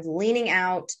 you're kind of leaning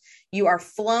out, you are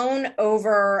flown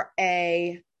over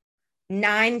a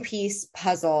 9-piece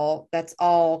puzzle that's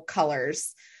all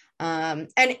colors. And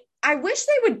I wish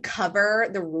they would cover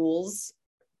the rules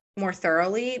more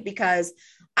thoroughly, because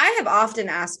I have often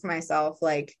asked myself,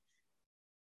 like,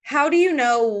 how do you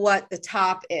know what the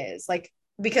top is? Like,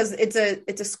 because it's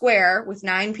a square with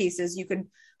 9 pieces. You could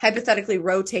hypothetically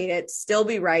rotate it, still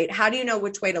be right. How do you know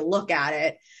which way to look at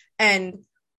it? And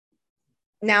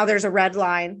now there's a red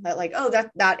line that, like, oh,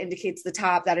 that indicates the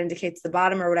top, that indicates the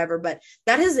bottom or whatever. But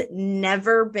that has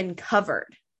never been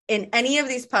covered in any of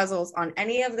these puzzles on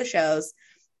any of the shows.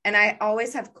 And I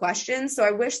always have questions. So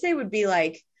I wish they would be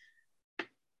like,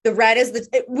 the red is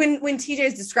when TJ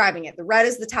is describing it, the red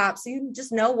is the top. So you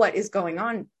just know what is going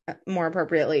on more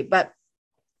appropriately. But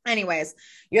anyways,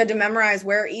 you had to memorize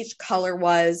where each color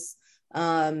was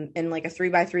in like a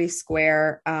 3x3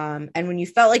 square. And when you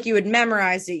felt like you had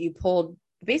memorized it, you pulled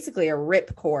basically a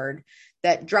rip cord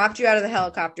that dropped you out of the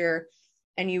helicopter,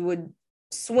 and you would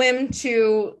swim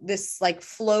to this like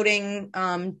floating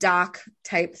dock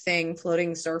type thing,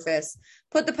 floating surface,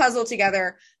 put the puzzle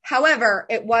together. However,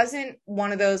 it wasn't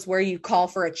one of those where you call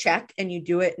for a check and you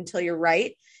do it until you're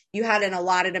right. You had an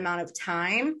allotted amount of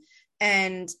time,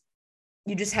 and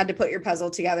you just had to put your puzzle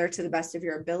together to the best of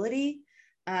your ability.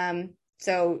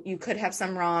 So you could have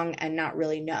some wrong and not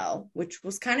really know, which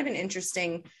was kind of an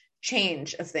interesting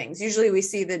change of things. Usually we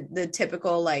see the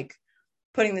typical, like,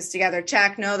 putting this together,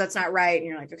 check, no, that's not right. And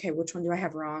you're like, okay, which one do I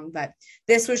have wrong? But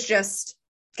this was just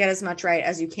get as much right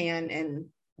as you can in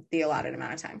the allotted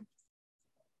amount of time.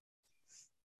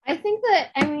 I think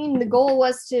that, I mean, the goal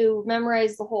was to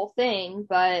memorize the whole thing,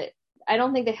 but I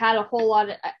don't think they had a whole lot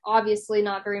of, obviously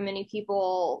not very many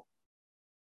people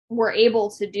were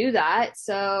able to do that.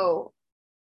 So,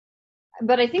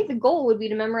 but I think the goal would be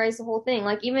to memorize the whole thing.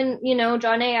 Like, even, you know,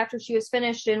 John A, after she was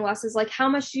finished, and Wes is like, how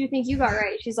much do you think you got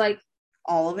right? She's like,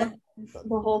 all of it,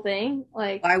 the whole thing.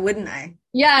 Like, why wouldn't I?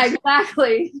 Yeah,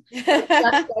 exactly. That's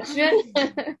the question.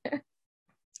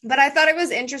 But I thought it was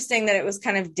interesting that it was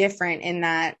kind of different in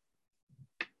that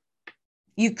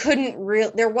you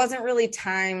couldn't there wasn't really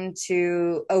time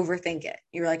to overthink it.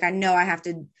 You're like, I know I have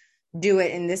to do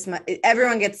it in this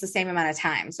everyone gets the same amount of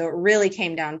time. So it really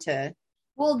came down to,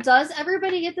 well, does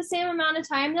everybody get the same amount of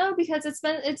time though? Because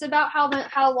it's about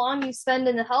how long you spend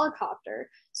in the helicopter.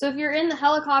 So if you're in the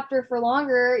helicopter for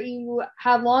longer, you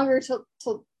have longer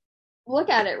to look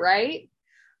at it, right?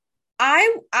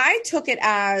 I took it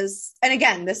as, and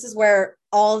again, this is where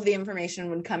all of the information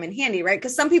would come in handy, right?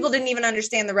 Because some people didn't even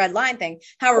understand the red line thing.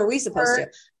 How are we supposed to?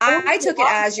 I took it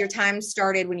as your time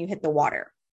started when you hit the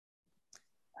water.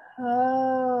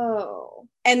 Oh.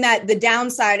 And that the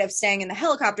downside of staying in the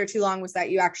helicopter too long was that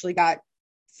you actually got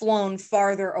flown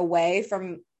farther away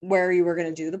from where you were going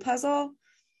to do the puzzle.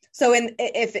 So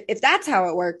if that's how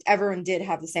it worked, everyone did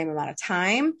have the same amount of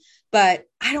time, but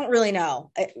I don't really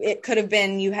know. It could have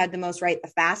been you had the most right the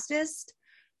fastest,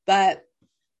 but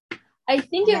I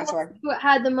think it was who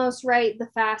had the most right the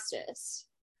fastest,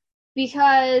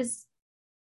 because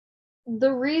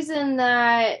the reason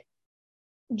that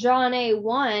John A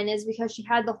won is because she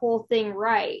had the whole thing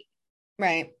right.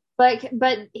 Right. But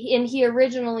and he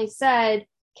originally said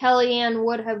Kellyanne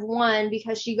would have won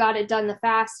because she got it done the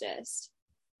fastest.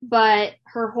 But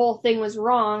her whole thing was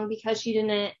wrong because she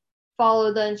didn't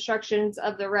follow the instructions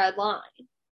of the red line.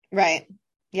 Right.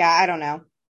 Yeah, I don't know.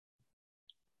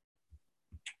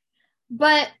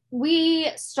 But we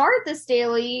start this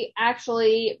daily,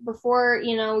 actually, before,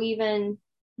 you know, even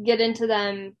get into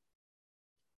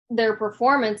their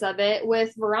performance of it,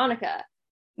 with Veronica.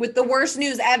 With the worst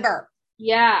news ever.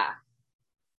 Yeah.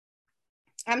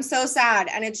 I'm so sad.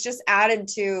 And it's just added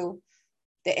to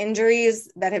the injuries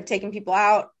that have taken people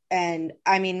out. And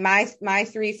I mean, my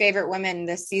 3 favorite women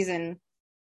this season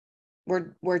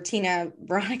were Tina,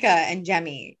 Veronica, and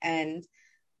Jemmye. And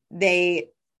they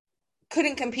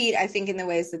couldn't compete, I think, in the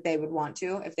ways that they would want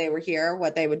to if they were here.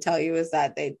 What they would tell you is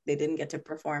that they didn't get to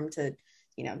perform to,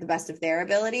 you know, the best of their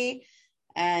ability.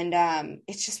 And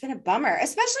it's just been a bummer,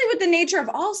 especially with the nature of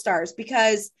All Stars,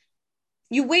 because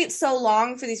you wait so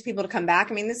long for these people to come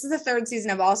back. I mean, this is the 3rd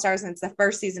season of All Stars, and it's the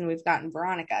 1st season we've gotten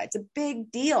Veronica. It's a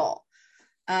big deal.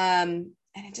 And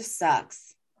it just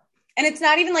sucks. And it's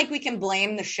not even like we can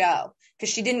blame the show,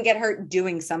 because she didn't get hurt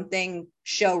doing something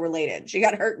show related. She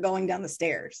got hurt going down the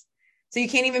stairs. So you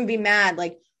can't even be mad.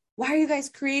 Like, why are you guys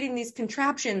creating these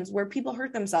contraptions where people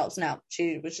hurt themselves? No,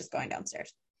 she was just going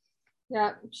downstairs.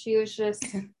 Yeah, she was just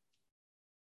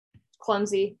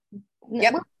clumsy.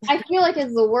 Yep. I feel like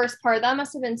it's the worst part. That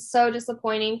must have been so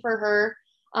disappointing for her.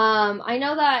 I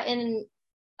know that in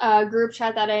a group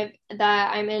chat that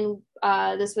I'm in,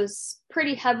 this was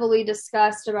pretty heavily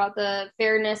discussed about the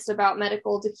fairness about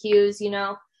medical DQs. You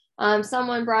know,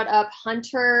 someone brought up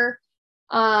Hunter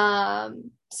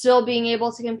still being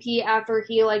able to compete after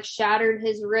he like shattered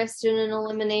his wrist in an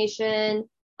elimination.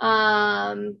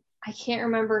 I can't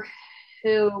remember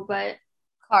who, but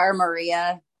Cara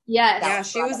Maria. yes. Yeah,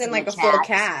 she was in like a full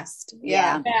cast.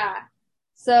 Yeah.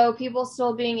 So people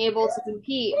still being able to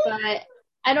compete, but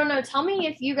I don't know. Tell me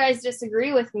if you guys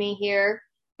disagree with me here,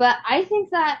 but I think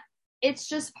that it's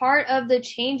just part of the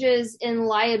changes in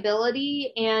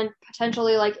liability and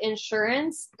potentially like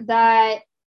insurance that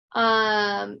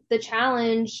the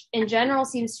challenge in general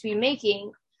seems to be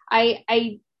making.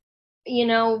 You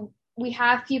know, we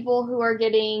have people who are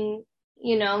getting,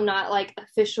 you know, not like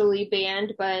officially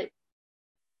banned, but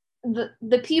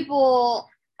the people,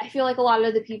 I feel like a lot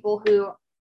of the people who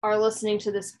are listening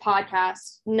to this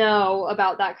podcast know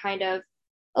about that kind of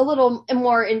a little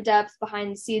more in-depth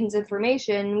behind the scenes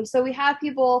information. So we have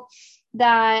people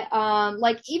that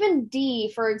like even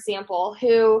Dee, for example,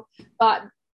 who got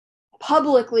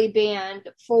publicly banned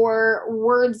for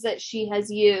words that she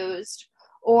has used,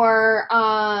 or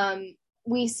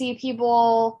we see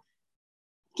people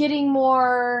getting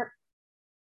more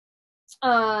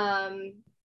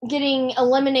getting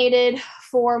eliminated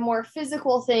for more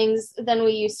physical things than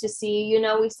we used to see. You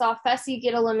know, we saw Fessy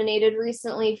get eliminated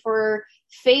recently for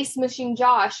face mushing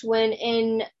Josh, when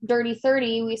in Dirty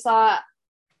 30 we saw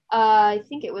I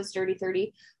think it was Dirty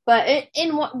 30, but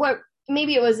in what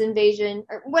maybe it was Invasion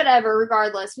or whatever,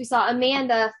 regardless, we saw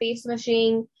Amanda face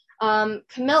mushing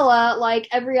Camilla like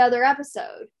every other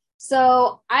episode.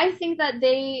 So I think that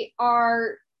they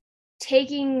are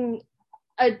taking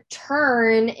a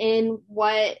turn in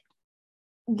what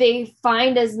they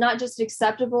find as not just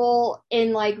acceptable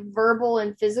in like verbal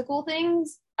and physical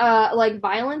things, like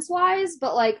violence wise,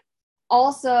 but like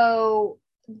also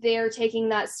they're taking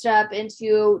that step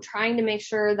into trying to make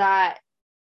sure that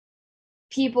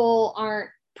people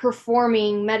aren't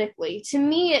performing medically. To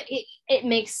me, it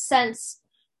makes sense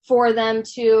for them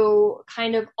to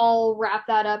kind of all wrap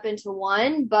that up into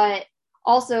one, but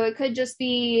also it could just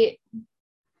be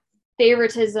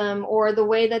favoritism or the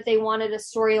way that they wanted a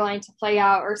storyline to play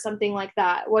out or something like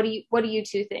that. What do you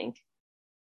two think?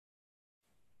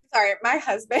 Sorry, my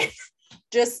husband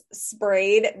just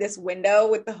sprayed this window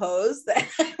with the hose that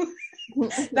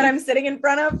I'm sitting in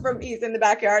front of from he's in the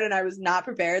backyard, and I was not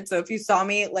prepared. So if you saw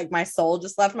me, like my soul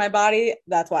just left my body,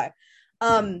 that's why.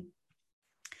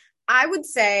 I would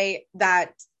say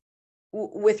that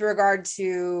with regard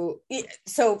to,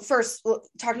 so first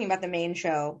talking about the main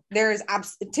show,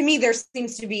 to me there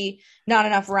seems to be not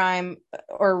enough rhyme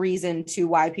or reason to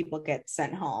why people get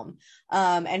sent home,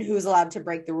 and who's allowed to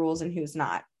break the rules and who's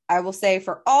not. I will say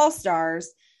for All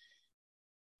Stars,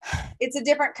 it's a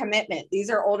different commitment. These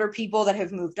are older people that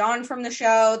have moved on from the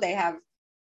show. They have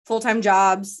full-time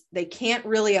jobs. They can't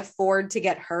really afford to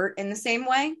get hurt in the same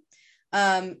way.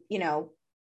 You know,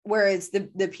 whereas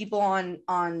the people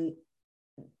on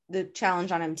the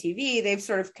challenge on MTV, they've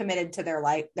sort of committed to their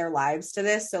lives to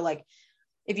this. So like,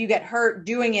 if you get hurt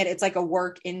doing it, it's like a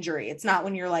work injury. It's not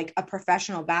when you're like a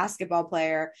professional basketball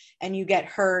player and you get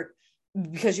hurt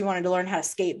because you wanted to learn how to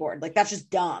skateboard. Like, that's just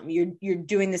dumb. You're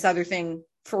doing this other thing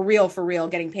for real,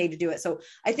 getting paid to do it. So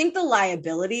I think the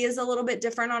liability is a little bit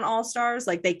different on All Stars.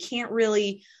 Like, they can't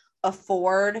really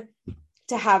afford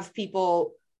to have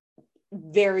people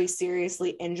very seriously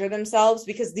injure themselves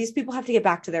because these people have to get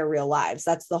back to their real lives.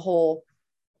 That's the whole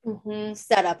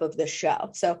setup of the show.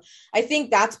 So I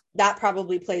think that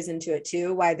probably plays into it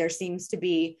too, why there seems to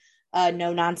be a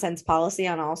no nonsense policy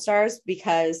on All Stars,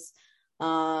 because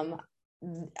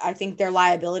I think their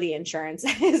liability insurance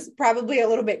is probably a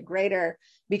little bit greater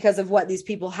because of what these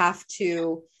people have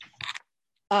to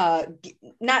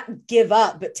not give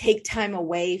up, but take time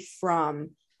away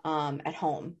from at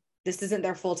home. This isn't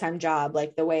their full-time job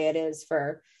like the way it is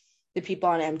for the people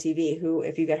on MTV who,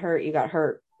 if you get hurt, you got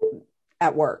hurt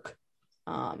at work.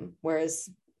 Whereas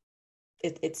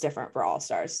it's different for All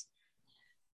Stars.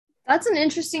 That's an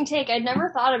interesting take. I'd never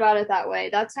thought about it that way.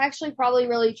 That's actually probably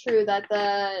really true, that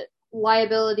the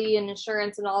liability and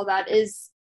insurance and all that is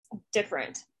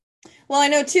different. Well, I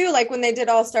know too, like when they did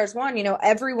All Stars 1, you know,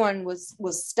 everyone was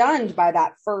stunned by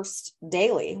that first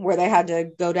daily where they had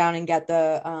to go down and get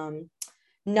the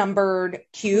numbered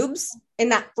cubes in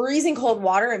that freezing cold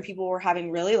water, and people were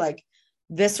having really like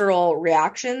visceral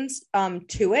reactions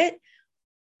to it.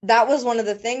 That was one of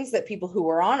the things that people who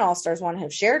were on All Stars 1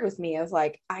 have shared with me, of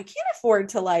like, I can't afford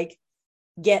to I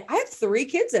have 3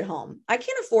 kids at home. I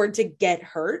can't afford to get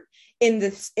hurt in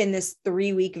this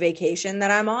 3-week vacation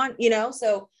that I'm on, you know?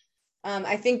 So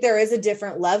I think there is a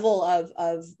different level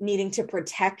of needing to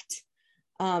protect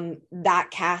that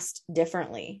cast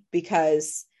differently,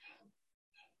 because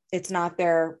it's not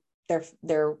their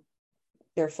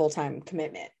their full-time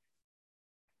commitment.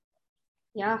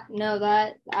 Yeah, no,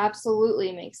 that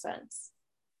absolutely makes sense.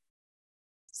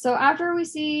 So after we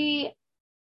see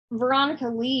Veronica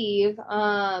leave,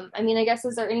 I mean, I guess,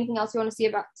 is there anything else you want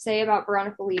to say about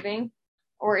Veronica leaving,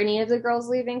 or any of the girls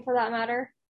leaving for that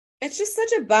matter? It's just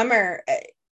such a bummer.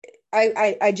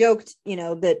 I joked,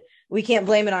 that we can't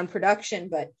blame it on production,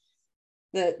 but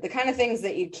the kind of things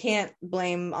that you can't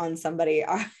blame on somebody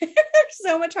are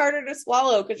so much harder to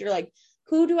swallow, because you're like,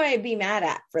 who do I be mad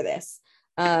at for this?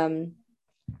 And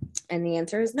the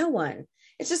answer is no one.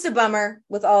 It's just a bummer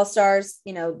with All Stars.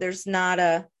 There's not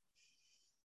to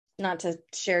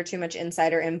share too much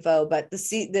insider info, but the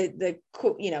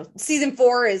season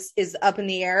 4 is up in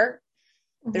the air.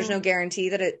 Mm-hmm. There's no guarantee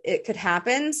that it could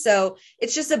happen. So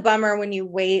it's just a bummer when you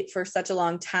wait for such a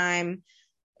long time,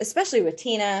 especially with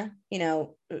Tina. I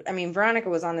mean, Veronica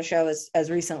was on the show as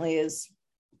recently as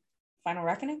Final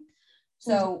Reckoning.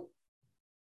 So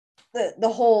the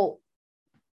whole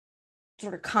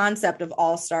sort of concept of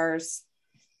All Stars,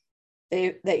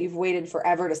 that you've waited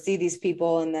forever to see these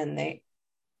people, and then they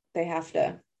have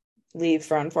to leave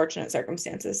for unfortunate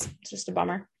circumstances. It's just a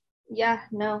bummer. Yeah,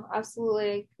 no,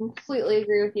 absolutely. I completely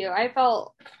agree with you. I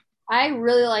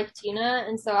really like Tina,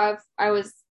 and so I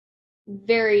was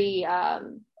very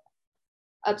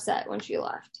upset when she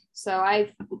left. So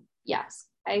I've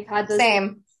had those.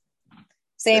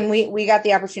 Same. We got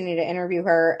the opportunity to interview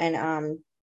her, and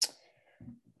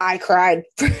I cried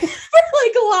for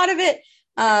like a lot of it.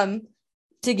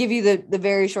 To give you the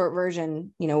very short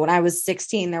version, when I was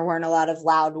 16, there weren't a lot of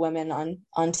loud women on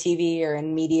TV or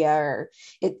in media, or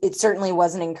it certainly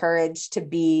wasn't encouraged to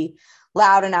be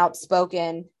loud and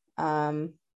outspoken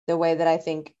the way that I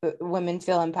think women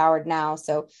feel empowered now.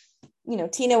 So,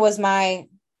 Tina was really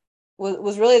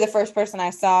the first person I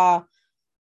saw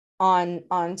on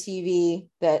TV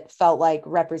that felt like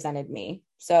represented me.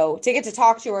 So to get to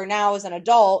talk to her now as an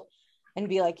adult and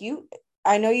be like,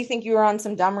 I know you think you were on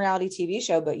some dumb reality TV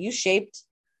show, but you shaped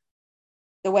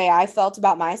the way I felt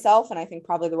about myself. And I think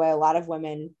probably the way a lot of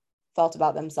women felt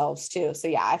about themselves too. So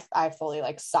yeah, I fully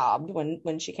sobbed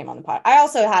when she came on the pod. I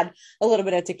also had a little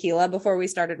bit of tequila before we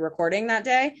started recording that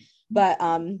day, but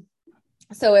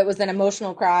so it was an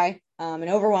emotional cry, an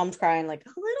overwhelmed cry, and a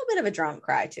little bit of a drunk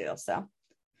cry too. So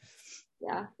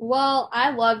yeah, well,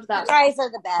 I loved that. Cries are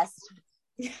the best.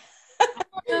 I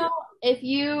don't know if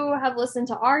you have listened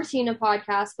to our Tina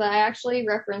podcast, but I actually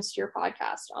referenced your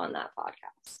podcast on that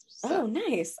podcast. So. Oh,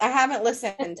 nice. I haven't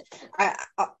listened. I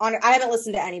haven't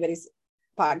listened to anybody's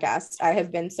podcast. I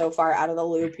have been so far out of the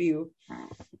loop, you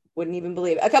wouldn't even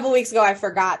believe it. A couple of weeks ago, I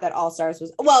forgot that All Stars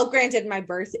was, granted,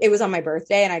 it was on my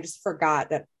birthday, and I just forgot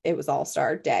that it was All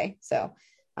Star Day. So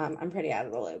I'm pretty out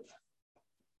of the loop.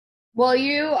 Well,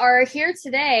 you are here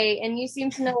today, and you seem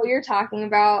to know what you're talking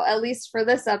about, at least for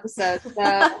this episode. So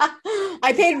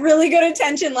I paid really good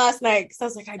attention last night, because I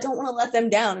was like, I don't want to let them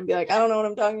down and be like, I don't know what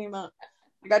I'm talking about.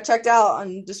 I got checked out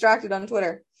and distracted on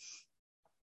Twitter.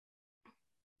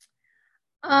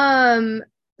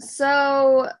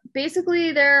 So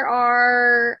basically there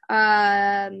are,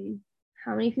 how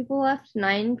many people left?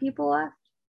 9 people left?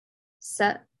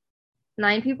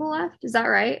 9 people left? Is that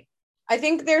right? I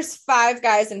think there's 5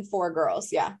 guys and 4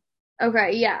 girls. Yeah.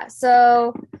 Okay. Yeah.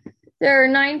 So there are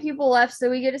 9 people left. So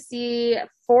we get to see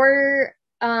 4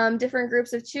 different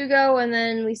groups of 2 go, and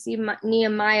then we see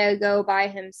Nehemiah go by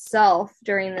himself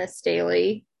during this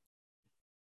daily.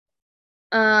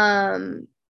 I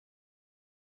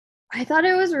thought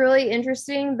it was really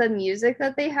interesting, the music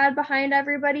that they had behind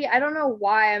everybody. I don't know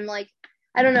why.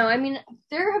 I don't know. I mean,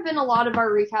 there have been a lot of our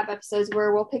recap episodes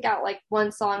where we'll pick out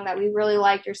one song that we really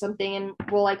liked or something, and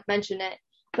we'll mention it.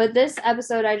 But this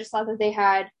episode, I just thought that they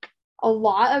had a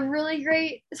lot of really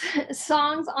great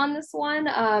songs on this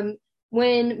one.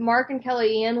 When Mark and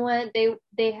Kellyanne went, they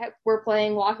were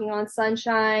playing Walking on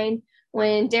Sunshine.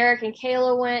 When Derek and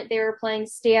Kayla went, they were playing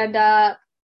Stand Up.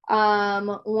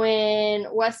 When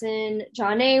Wes and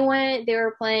Janae went, they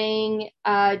were playing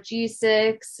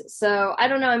G6. So I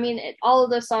don't know. I mean, all of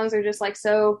those songs are just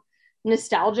so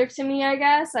nostalgic to me, I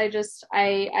guess. I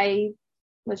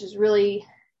was just really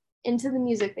into the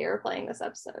music they were playing this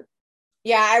episode.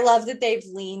 Yeah, I love that they've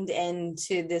leaned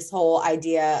into this whole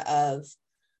idea of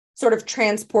sort of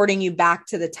transporting you back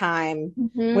to the time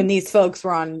when these folks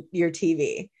were on your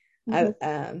TV.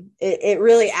 It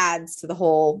really adds to the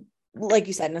whole, like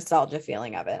you said, nostalgia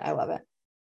feeling of it. I love it.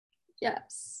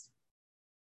 Yes.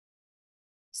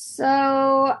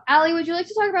 So, Allie, would you like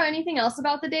to talk about anything else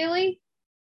about the daily?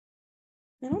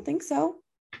 I don't think so.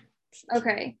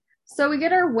 Okay. So we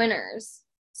get our winners.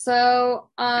 So,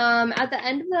 at the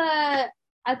end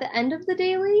of the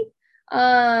daily,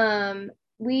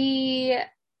 we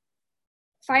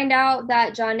find out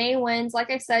that Janae wins.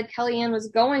 Like I said, Kellyanne was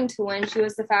going to win. She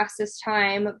was the fastest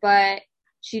time, but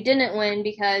she didn't win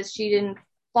because she didn't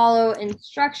follow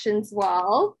instructions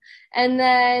well. And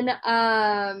then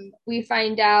we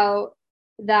find out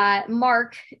that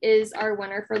Mark is our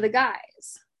winner for the guys.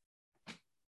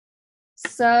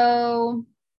 So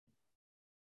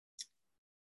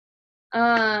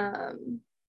the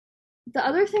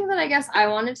other thing that I guess I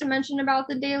wanted to mention about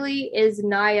the daily is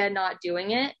Naya not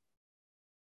doing it.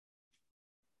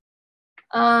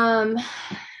 I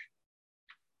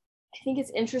think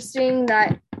it's interesting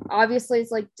that obviously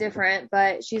it's like different,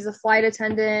 but she's a flight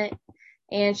attendant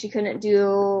and she couldn't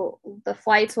do the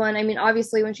flights one. I mean,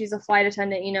 obviously when she's a flight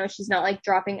attendant, you know, she's not like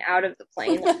dropping out of the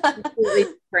plane. That's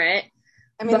completely different.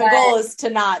 I mean, the goal is to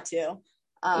not to.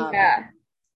 Yeah.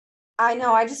 I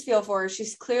know. I just feel for her.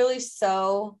 She's clearly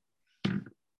so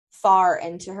far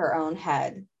into her own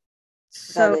head.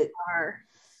 So far.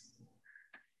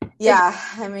 Yeah.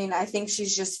 I mean, I think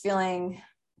she's just feeling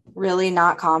really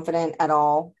not confident at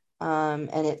all.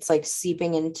 And it's like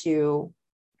seeping into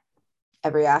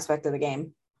every aspect of the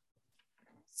game.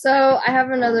 So I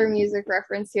have another music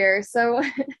reference here. So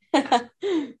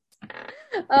it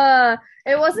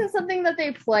wasn't something that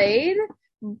they played,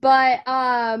 but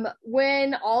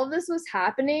when all of this was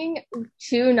happening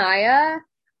to Naya,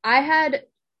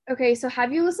 so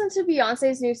have you listened to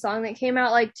Beyonce's new song that came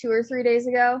out like 2 or 3 days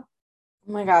ago?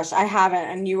 Oh my gosh, I haven't.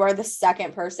 And you are the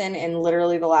second person in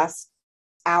literally the last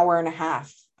hour and a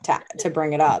half to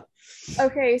bring it up.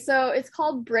 Okay, so it's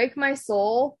called Break My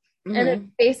Soul. Mm-hmm. And it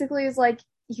basically is like,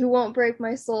 you won't break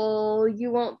my soul, you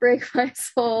won't break my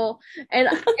soul. And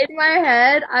in my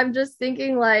head, I'm just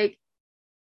thinking like,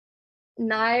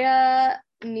 Naya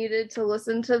needed to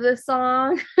listen to this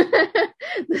song the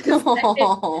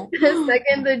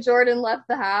second that Jordan left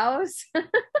the house.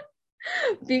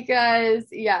 Because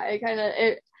yeah,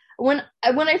 when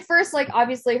I first like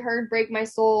obviously heard Break My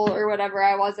Soul or whatever,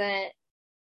 I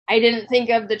didn't think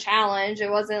of the challenge. It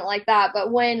wasn't like that.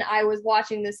 But when I was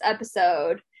watching this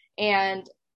episode and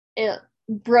it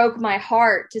broke my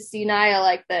heart to see Naya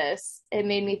like this, it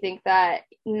made me think that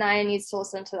Naya needs to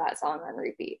listen to that song on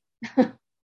repeat.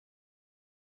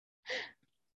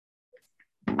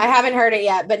 I haven't heard it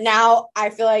yet, but now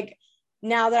I feel like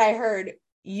now that I heard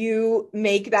you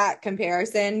make that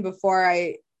comparison before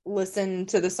I listen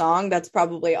to the song, that's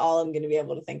probably all I'm going to be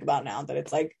able to think about now that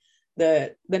it's like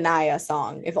the Naya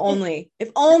song. If only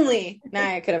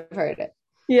Naya could have heard it.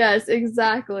 Yes,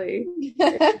 exactly.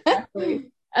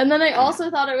 Exactly. And then I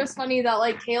also thought it was funny that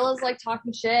like Kayla's like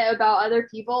talking shit about other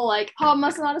people, like, oh,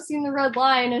 must not have seen the red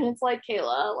line. And it's like,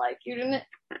 Kayla, like you didn't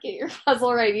get your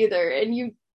puzzle right either. And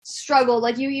you struggled.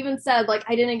 Like you even said, like,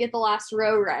 I didn't get the last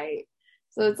row right.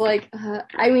 So it's like,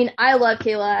 I mean, I love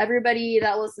Kayla. Everybody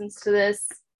that listens to this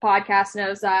podcast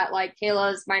knows that like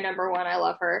Kayla is my number one. I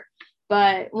love her.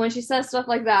 But when she says stuff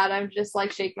like that, I'm just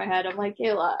like shake my head. I'm like,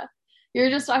 Kayla, you're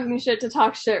just talking shit to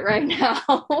talk shit right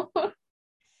now.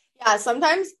 Yeah,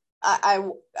 sometimes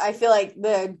I feel like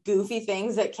the goofy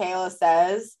things that Kayla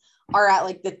says are at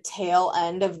like the tail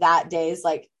end of that day's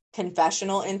like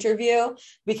confessional interview,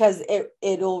 because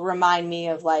it'll remind me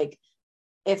of like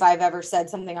if I've ever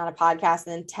said something on a podcast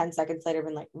and then 10 seconds later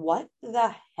been like, what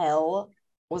the hell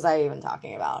was I even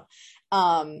talking about?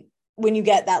 When you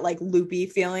get that like loopy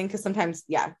feeling, because sometimes,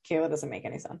 yeah, Kayla doesn't make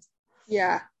any sense.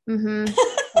 Yeah. Mm-hmm.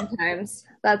 Sometimes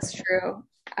that's true.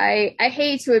 I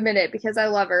hate to admit it because I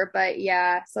love her, but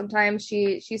yeah, sometimes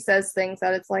she says things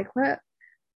that it's like, what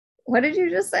did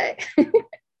you just say?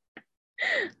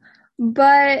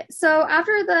 But so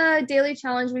after the daily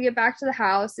challenge, we get back to the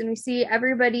house and we see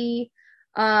everybody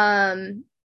talking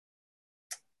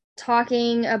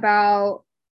about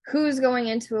who's going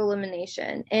into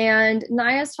elimination. And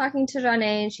Naya's talking to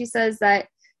Janae and she says that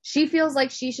she feels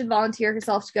like she should volunteer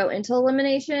herself to go into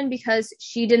elimination because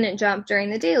she didn't jump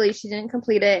during the daily. She didn't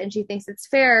complete it, and she thinks it's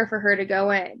fair for her to go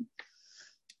in.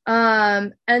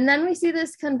 And then we see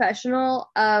this confessional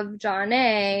of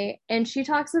Janae, and she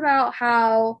talks about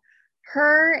how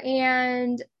her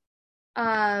and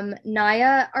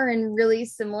Naya are in really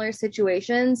similar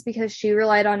situations because she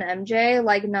relied on MJ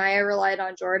like Naya relied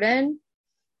on Jordan.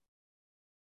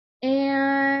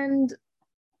 And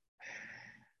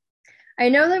I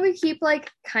know that we keep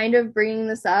like kind of bringing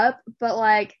this up, but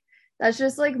like that's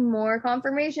just like more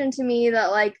confirmation to me that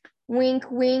like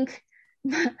wink wink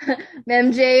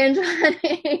MJ and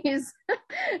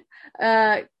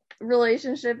Johnny's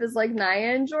relationship is like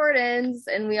Naya and Jordan's,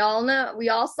 and we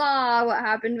all saw what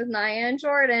happened with Naya and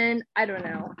Jordan. I don't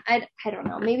know. I don't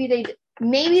know. Maybe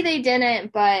they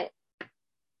didn't, but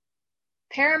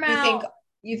Paramount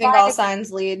You think all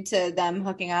signs lead to them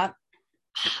hooking up?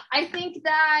 I think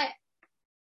that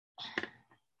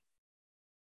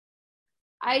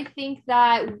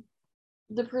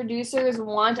the producers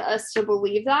want us to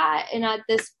believe that, and at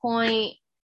this point,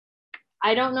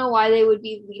 I don't know why they would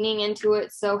be leaning into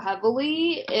it so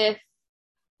heavily if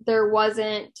there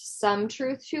wasn't some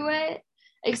truth to it.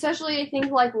 Especially, I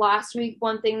think, like, last week,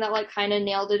 one thing that, like, kind of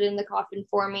nailed it in the coffin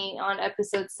for me on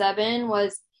episode 7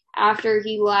 was after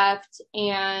he left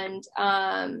and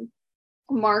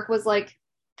Mark was, like,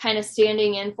 kind of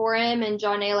standing in for him, and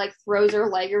Janae, like, throws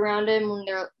her leg around him when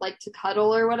they're, like, to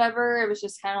cuddle or whatever. It was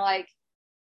just kind of like,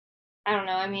 I don't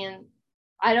know. I mean,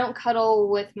 I don't cuddle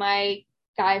with my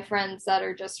guy friends that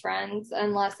are just friends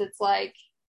unless it's, like,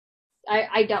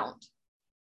 I don't.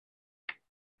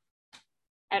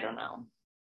 I don't know.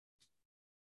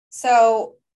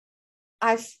 So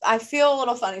I feel a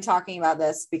little funny talking about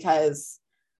this because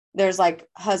there's, like,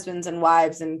 husbands and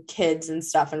wives and kids and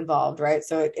stuff involved, right?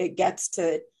 So it gets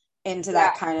into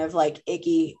that kind of, like,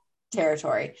 icky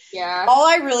territory. Yeah. All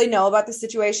I really know about the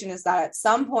situation is that at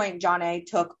some point Janae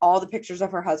took all the pictures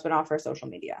of her husband off her social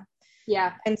media.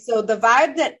 Yeah. And so the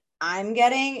vibe that I'm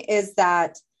getting is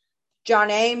that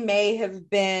Janae may have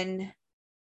been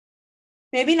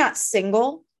maybe not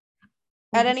single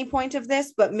at any point of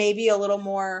this, but maybe a little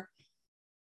more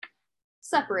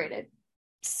separated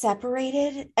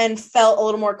and felt a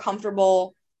little more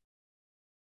comfortable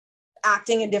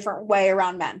acting a different way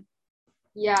around men.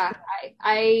 Yeah.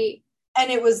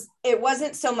 And it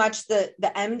wasn't so much the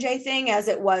MJ thing as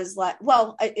it was, like,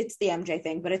 well, it's the MJ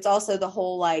thing, but it's also the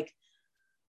whole, like.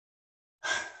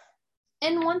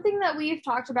 And one thing that we've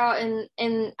talked about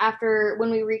in after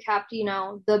when we recapped,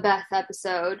 the Beth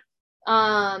episode,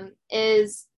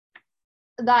 is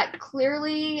that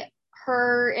clearly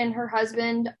her and her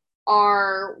husband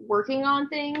are working on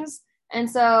things. And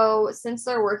so since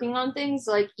they're working on things,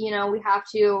 like, we have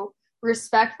to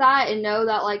respect that and know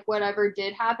that, like, whatever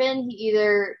did happen, he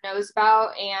either knows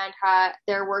about and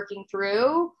they're working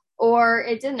through, or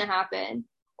it didn't happen.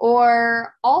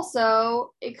 Or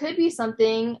also, it could be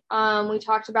something we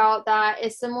talked about that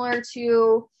is similar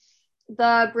to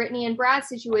the Brittany and Brad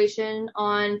situation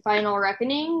on Final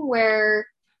Reckoning, where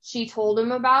she told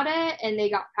him about it and they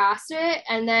got past it.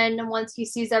 And then once he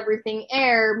sees everything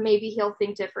air, maybe he'll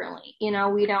think differently. We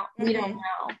don't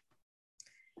know.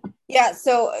 Yeah.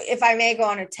 So if I may go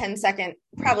on a 10-second,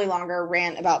 probably longer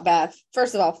rant about Beth.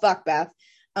 First of all, fuck Beth.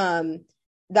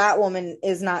 That woman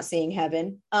is not seeing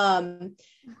heaven.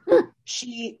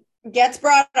 She gets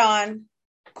brought on,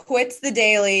 quits the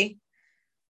Daily,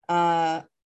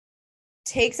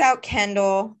 takes out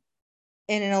Kendall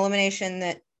in an elimination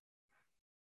that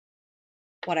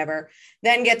whatever,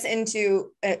 then gets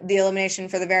into the elimination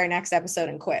for the very next episode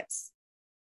and quits.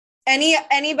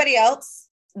 Anybody else,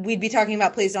 we'd be talking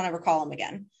about please don't ever call him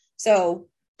again. So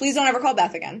please don't ever call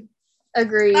Beth again.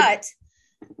 Agreed. But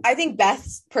I think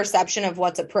Beth's perception of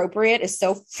what's appropriate is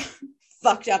so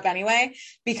fucked up anyway,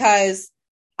 because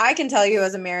I can tell you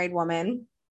as a married woman,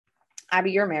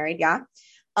 Abby, you're married, yeah.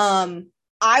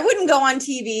 I wouldn't go on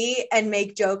TV and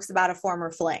make jokes about a former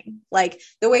fling. Like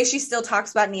the way she still talks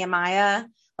about Nehemiah,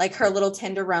 like her little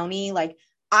tenderoni, like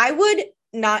I would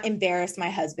not embarrass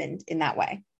my husband in that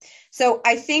way. So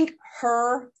I think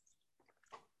her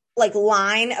like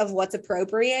line of what's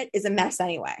appropriate is a mess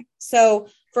anyway. So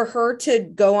for her to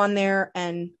go on there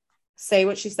and say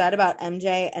what she said about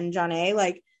MJ and Janae,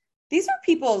 like these are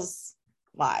people's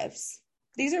lives.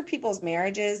 These are people's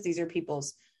marriages. These are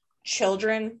people's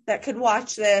children that could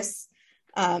watch this.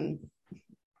 Kendall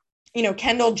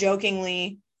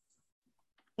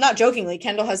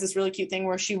Kendall has this really cute thing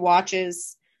where she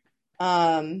watches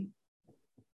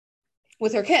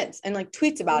with her kids and like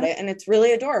tweets about it, and it's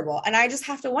really adorable. And I just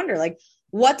have to wonder, like,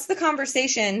 what's the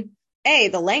conversation? The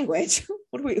language.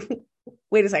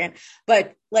 Wait a second.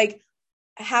 But like,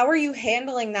 how are you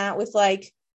handling that with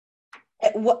like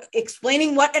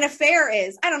explaining what an affair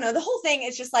is? I don't know. The whole thing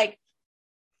is just like,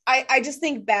 I just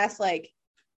think Beth like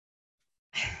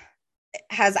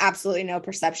has absolutely no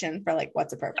perception for like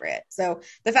what's appropriate. So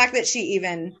the fact that she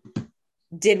even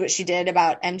did what she did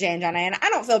about MJ and Janae, and I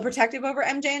don't feel protective over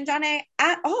MJ and Janae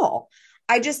at all.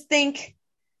 I just think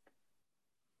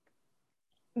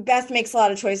Beth makes a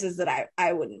lot of choices that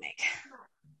I wouldn't make.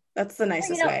 That's the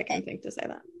nicest way I can think to say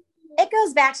that. It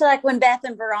goes back to like when Beth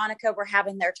and Veronica were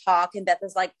having their talk, and Beth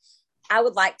was like, I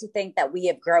would like to think that we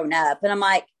have grown up. And I'm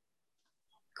like,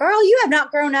 girl, you have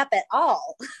not grown up at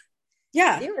all.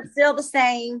 Yeah. You are still the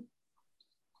same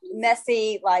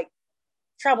messy, like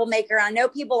troublemaker. I know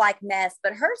people like mess,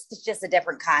 but hers is just a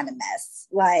different kind of mess.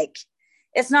 Like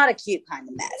it's not a cute kind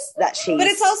of mess that she's. But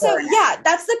it's also,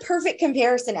 that's the perfect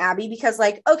comparison, Abby, because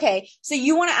like, okay, so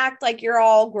you want to act like you're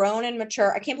all grown and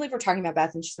mature. I can't believe we're talking about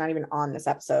Beth and she's not even on this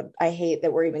episode. I hate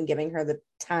that we're even giving her the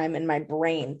time in my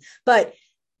brain. But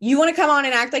you want to come on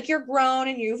and act like you're grown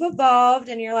and you've evolved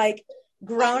and you're like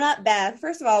grown up Beth.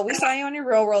 First of all, we saw you on your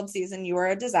Real World season. You were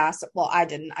a disaster. Well, I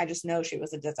didn't. I just know she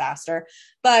was a disaster.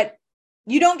 But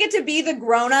you don't get to be the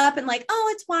grown up and like, oh,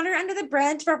 it's water under the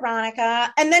bridge,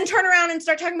 Veronica, and then turn around and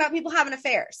start talking about people having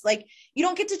affairs. Like, you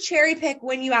don't get to cherry pick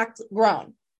when you act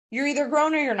grown. You're either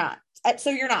grown or you're not.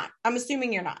 So you're not. I'm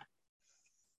assuming you're not.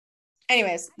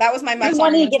 Anyways, that was my much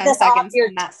longer than 10 seconds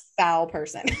from that foul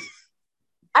person.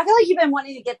 I feel like you've been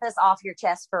wanting to get this off your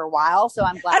chest for a while, so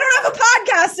I'm glad. I don't have a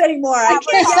podcast anymore. I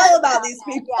can't yell about these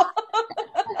people.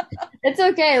 It's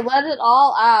okay. Let it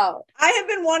all out. I have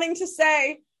been wanting to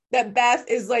say that Beth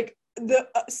is like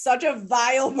such a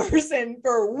vile person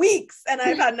for weeks, and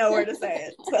I've had nowhere to say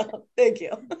it. So thank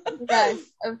you. Yes,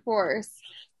 of course.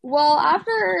 Well,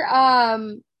 after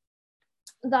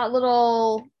that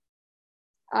little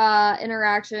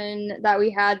interaction that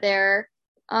we had there,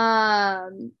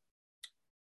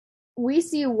 we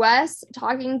see Wes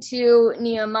talking to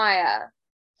Nehemiah,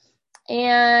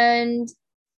 and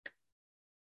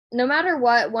no matter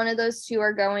what, one of those two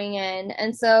are going in.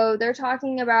 And so they're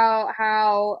talking about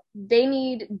how they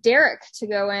need Derek to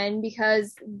go in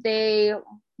because they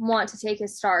want to take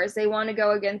his stars. They want to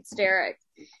go against Derek.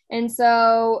 And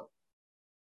so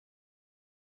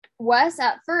Wes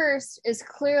at first is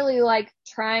clearly like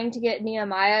trying to get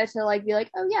Nehemiah to like be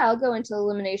like, oh yeah, I'll go into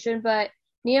elimination. But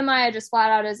Nehemiah just flat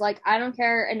out is like, I don't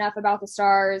care enough about the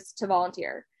stars to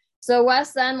volunteer. So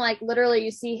Wes then like literally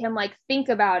you see him like think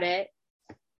about it.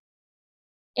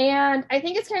 And I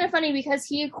think it's kind of funny because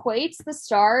he equates the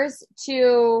stars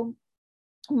to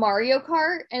Mario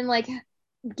Kart and like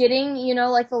getting, you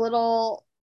know, like the little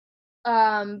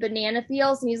banana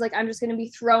peels. And he's like, I'm just going to be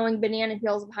throwing banana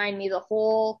peels behind me the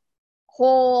whole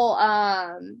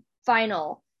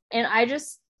final. And I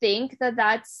just think that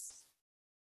that's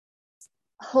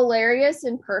hilarious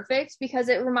and perfect because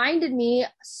it reminded me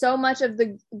so much of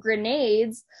the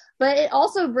grenades, but it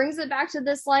also brings it back to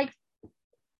this like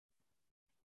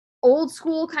old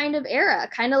school kind of era,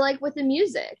 kind of like with the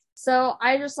music. So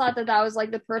I just thought that that was like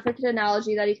the perfect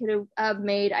analogy that he could have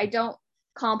made. I don't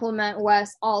compliment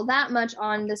Wes all that much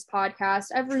on this podcast.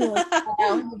 Every once in a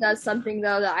while he does something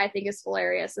though that I think is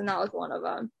hilarious, and that was one of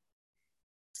them.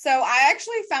 So I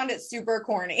actually found it super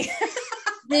corny.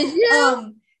 Did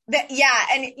you? Yeah,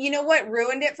 and you know what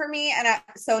ruined it for me, and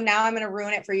so now I'm going to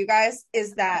ruin it for you guys,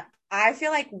 is that I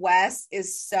feel like Wes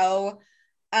is so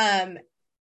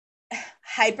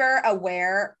hyper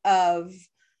aware of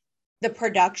the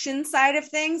production side of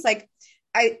things. Like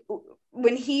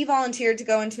when he volunteered to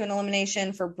go into an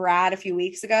elimination for Brad a few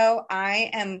weeks ago, I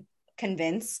am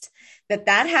convinced that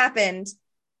happened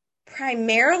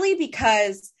primarily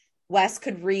because Wes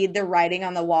could read the writing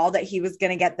on the wall that he was going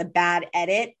to get the bad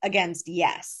edit against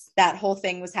Yes. That whole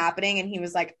thing was happening. And he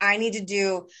was like, I need to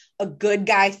do a good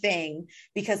guy thing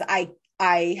because I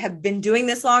have been doing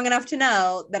this long enough to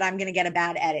know that I'm going to get a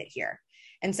bad edit here.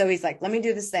 And so he's like, let me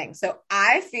do this thing. So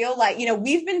I feel like, you know,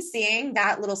 we've been seeing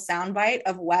that little soundbite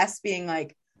of Wes being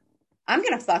like, I'm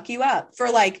going to fuck you up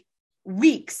for like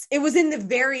weeks. It was in the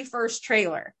very first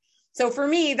trailer. So for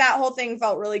me, that whole thing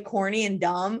felt really corny and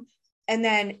dumb. And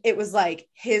then it was like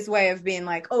his way of being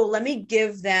like, oh, let me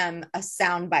give them a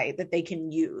soundbite that they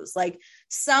can use. Like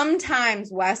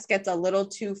sometimes Wes gets a little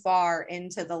too far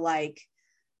into the like,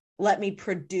 let me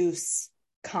produce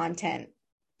content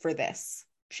for this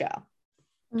show.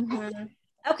 Mm-hmm.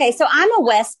 Okay, so I'm a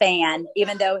Wes fan,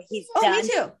 even though he's done. Me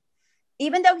too.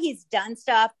 Even though he's done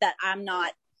stuff that have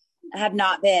not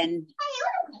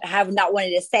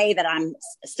wanted to say that I'm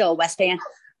still a Wes fan.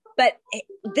 But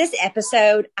this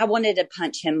episode, I wanted to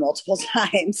punch him multiple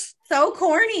times. So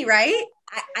corny, right?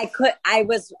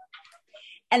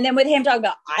 And then with him talking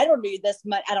about, I don't need this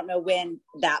money. I don't know when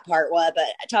that part was, but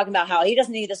talking about how he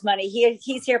doesn't need this money.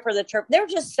 He's here for the trip. There were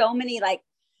just so many like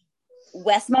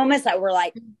Wes moments that were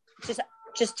like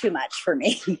just too much for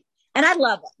me. And I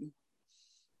love him.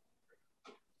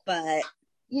 But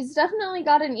he's definitely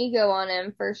got an ego on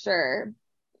him for sure.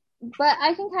 But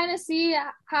I can kind of see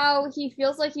how he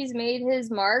feels like he's made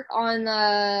his mark on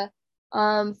the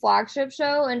flagship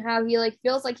show and how he like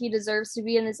feels like he deserves to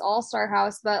be in this all-star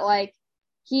house, but like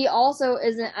he also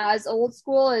isn't as old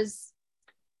school as,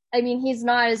 I mean, he's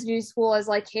not as new school as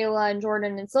like Kayla and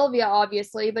Jordan and Sylvia,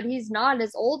 obviously, but he's not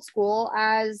as old school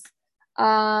as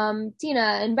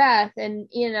Tina and Beth and,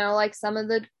 like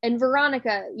and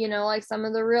Veronica, like some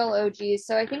of the real OGs.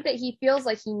 So I think that he feels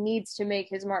like he needs to make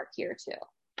his mark here too.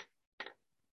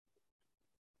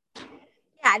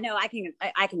 Yeah, no, I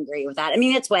can agree with that. I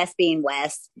mean, it's Wes being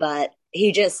Wes, but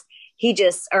he just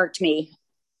irked me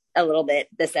a little bit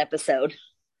this episode.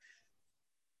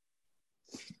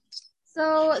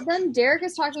 So then Derek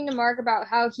is talking to Mark about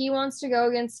how he wants to go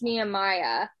against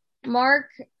Nehemiah. Mark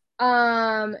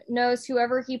knows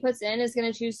whoever he puts in is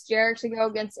going to choose Derek to go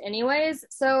against anyways.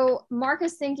 So Mark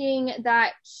is thinking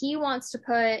that he wants to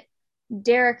put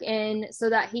Derek in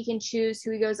so that he can choose who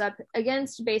he goes up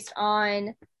against based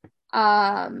on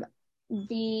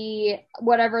the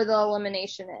whatever the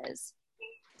elimination is.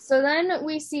 So then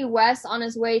we see Wes on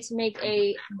his way to make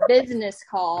a business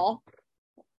call,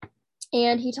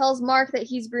 and he tells Mark that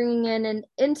he's bringing in an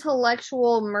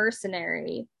intellectual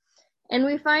mercenary. And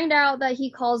we find out that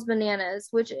he calls Bananas,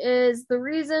 which is the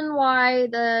reason why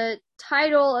the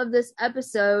title of this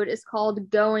episode is called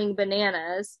Going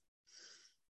Bananas.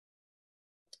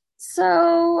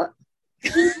 So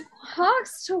he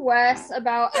talks to Wes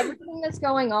about everything that's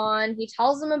going on. He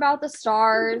tells him about the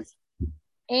stars.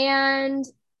 And,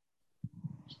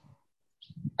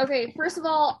 okay, first of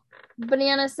all,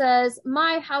 Banana says,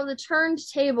 how the turned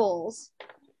tables.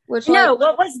 Which, no,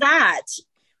 what was that?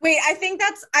 Wait, I think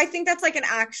that's like an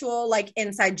actual like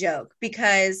inside joke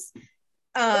because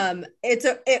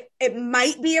it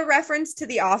might be a reference to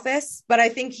The Office, but I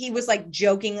think he was like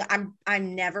joking.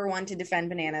 I'm never one to defend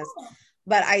Bananas,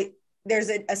 but there's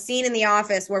a scene in The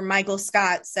Office where Michael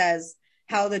Scott says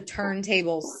how the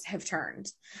turntables have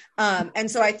turned. And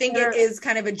so I think it is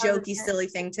kind of a jokey, silly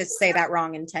thing to say that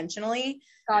wrong intentionally.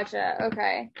 Gotcha.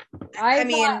 Okay. I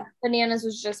mean, Bananas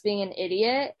was just being an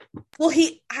idiot. Well,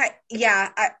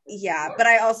 but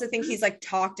I also think he's like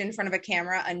talked in front of a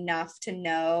camera enough to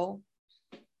know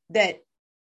that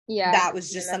that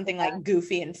was just something like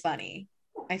goofy and funny.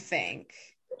 I think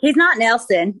he's not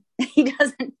Nelson. He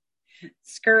doesn't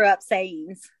screw up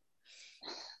sayings.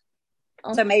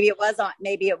 Okay. So maybe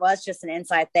it was just an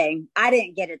inside thing. I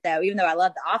didn't get it though. Even though I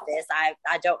love The Office,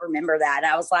 I don't remember that.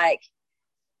 I was like,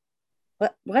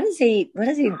 what is he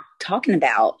talking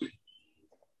about?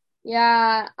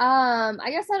 Yeah, I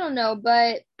guess I don't know,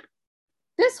 but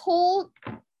this whole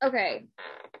okay.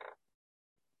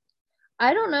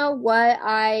 I don't know what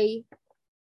I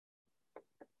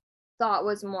thought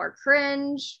was more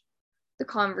cringe. The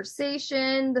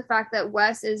conversation, the fact that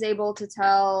Wes is able to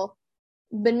tell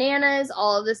Bananas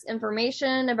all of this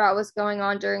information about what's going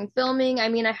on during filming. I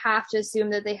mean, I have to assume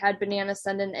that they had Bananas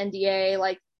send an NDA.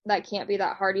 Like, that can't be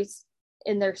that hard. He's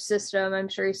in their system. I'm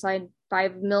sure he signed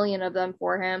 5 million of them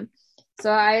for him.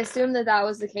 So I assume that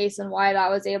was the case and why that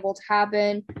was able to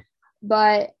happen.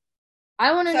 But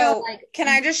I want to know, like, can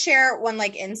I just share one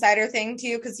like insider thing to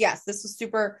you? Because yes, this was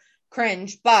super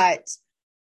cringe, but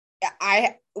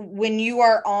when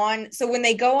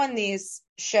they go on these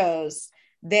shows,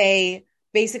 they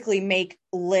basically make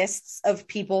lists of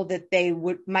people that they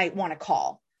might want to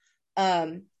call.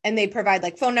 And they provide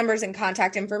like phone numbers and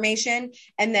contact information.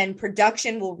 And then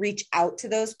production will reach out to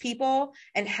those people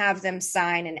and have them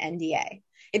sign an NDA.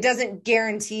 It doesn't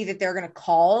guarantee that they're going to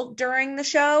call during the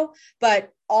show,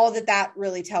 but all that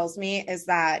really tells me is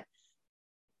that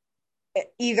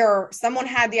either someone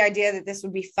had the idea that this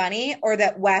would be funny or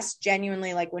that Wes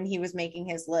genuinely, like when he was making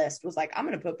his list, was like, I'm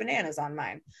going to put Bananas on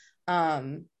mine.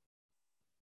 And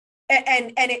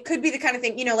it could be the kind of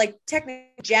thing, like technically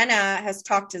Jenna has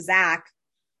talked to Zach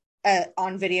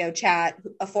on video chat,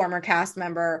 a former cast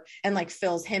member, and like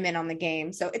fills him in on the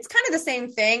game. So it's kind of the same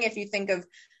thing if you think of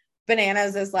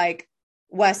Bananas as like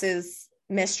Wes's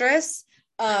mistress.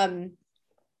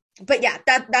 But yeah,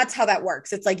 that's how that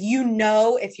works. It's like,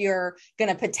 if you're going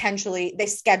to potentially, they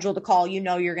schedule the call,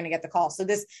 you're going to get the call. So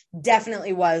this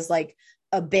definitely was like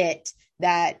a bit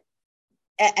that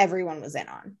everyone was in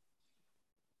on.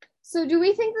 So do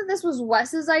we think that this was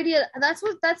Wes's idea? That's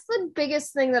the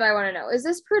biggest thing that I want to know. Is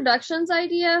this production's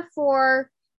idea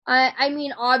for, I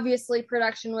mean, obviously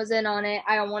production was in on it.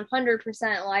 I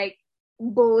 100% like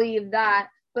believe that,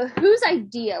 but whose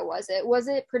idea was it? Was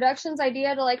it production's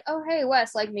idea to like, oh, hey,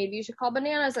 Wes, like maybe you should call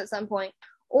Bananas at some point?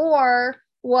 Or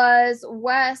was it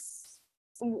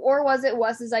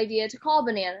Wes's idea to call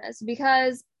Bananas?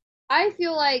 Because I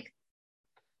feel like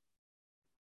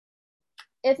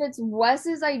if it's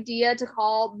Wes's idea to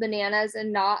call Bananas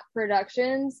and not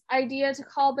production's idea to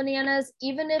call Bananas,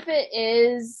 even if it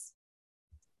is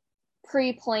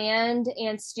pre-planned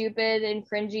and stupid and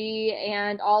cringy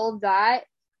and all of that,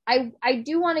 I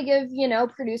do want to give,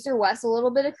 producer Wes a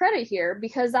little bit of credit here,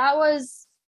 because that was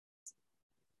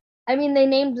I mean, they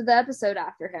named the episode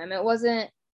after him. It wasn't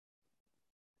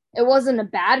a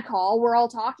bad call. We're all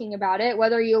talking about it,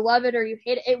 whether you love it or you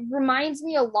hate it. It reminds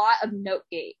me a lot of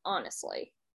Notegate,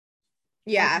 honestly.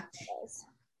 Yeah.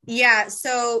 Yeah.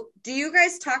 So do you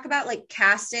guys talk about like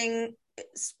casting,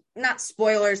 not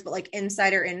spoilers, but like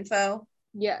insider info?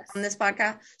 Yes. On this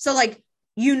podcast? So like,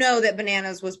 you know that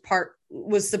Bananas was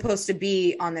supposed to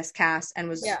be on this cast and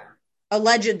was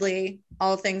allegedly,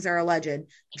 all things are alleged,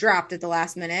 dropped at the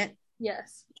last minute.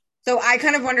 Yes. So I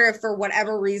kind of wonder if for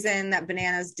whatever reason that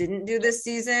Bananas didn't do this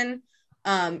season,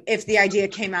 if the idea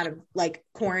came out of like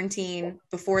quarantine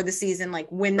before the season, like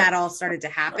when that all started to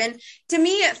happen. To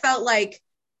me, it felt like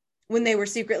when they were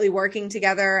secretly working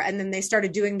together and then they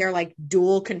started doing their like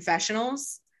dual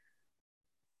confessionals.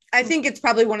 I think it's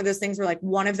probably one of those things where like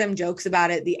one of them jokes about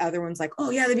it. The other one's like, oh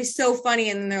yeah, that'd be so funny.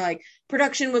 And then they're like,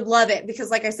 production would love it. Because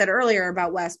like I said earlier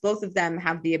about Wes, both of them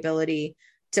have the ability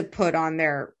to put on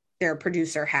their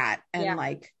producer hat and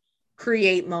like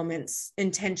create moments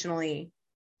intentionally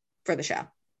for the show.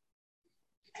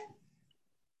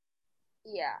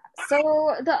 Yeah.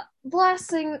 So the last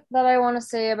thing that I want to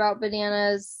say about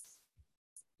Bananas.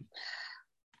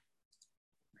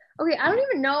 Okay, I don't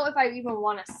even know if I even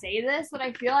want to say this, but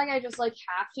I feel like I just like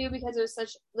have to because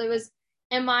it was,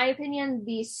 in my opinion,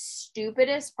 the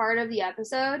stupidest part of the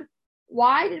episode.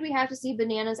 Why did we have to see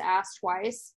Bananas' ass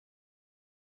twice?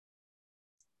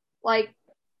 Like,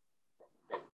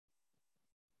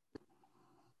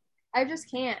 I just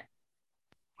can't.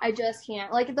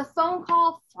 Like, the phone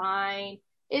call, fine.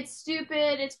 It's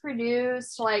stupid. It's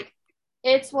produced. Like,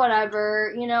 it's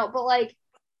whatever, you know, but like,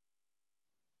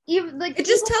 even like it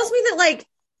just tells me that like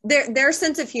their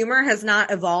sense of humor has not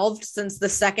evolved since the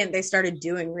second they started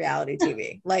doing reality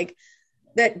TV. Like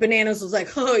that Bananas was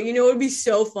like, oh, you know, it'd be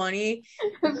so funny.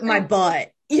 My butt.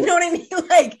 You know what I mean?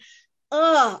 Like,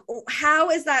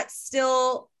 how is that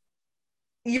still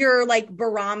your like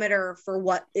barometer for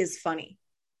what is funny?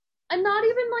 And not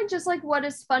even like just like what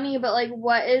is funny, but like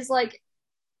what is like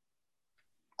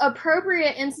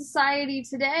appropriate in society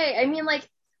today. I mean, like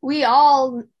we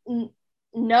all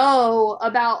know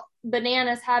about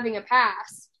Bananas having a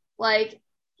past. Like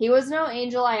he was no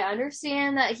angel. I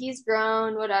understand that he's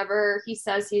grown, whatever. He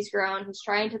says he's grown. He's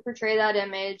trying to portray that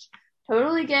image.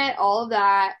 Totally get all of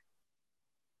that.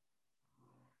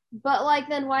 But like,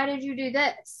 then why did you do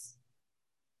this?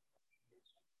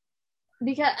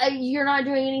 Because you're not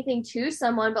doing anything to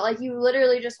someone, but like you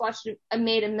literally just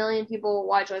made a million people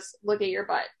watch us look at your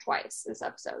butt twice this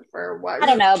episode for what? I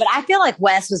don't know, but I feel like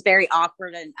Wes was very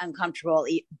awkward and uncomfortable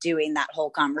doing that whole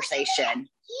conversation.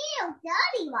 Ew,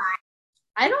 dirty one.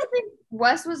 I don't think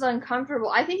Wes was uncomfortable.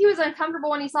 I think he was uncomfortable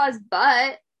when he saw his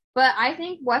butt, but I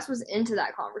think Wes was into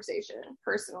that conversation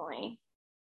personally.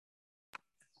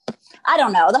 I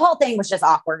don't know. The whole thing was just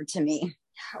awkward to me.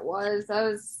 That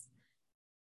was.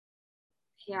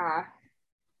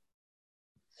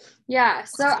 Yeah.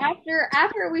 So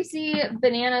after we see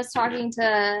Bananas talking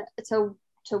to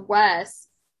Wes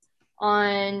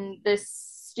on this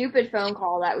stupid phone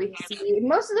call that we see,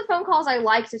 most of the phone calls I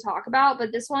like to talk about,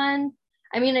 but this one,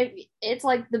 I mean, it's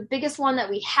like the biggest one that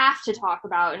we have to talk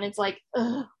about, and it's like,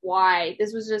 ugh, why?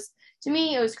 This was just, to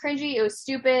me, it was cringy, it was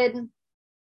stupid,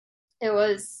 it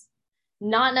was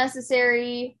not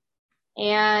necessary,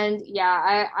 and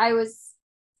yeah, I was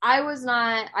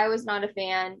not a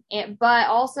fan. But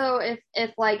also if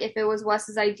it was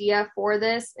Wes's idea for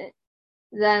this,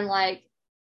 then like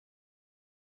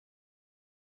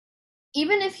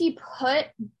even if he put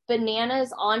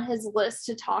Bananas on his list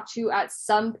to talk to at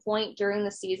some point during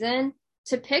the season,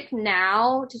 to pick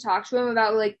now to talk to him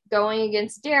about like going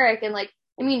against Derek, and like,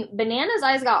 I mean, Bananas'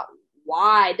 eyes got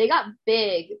wide. They got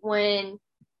big when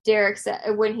Derek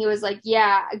said, when he was like,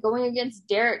 yeah, going against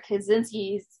Derek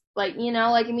Kaczynski's, like, you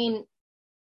know, like, I mean,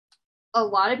 a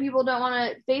lot of people don't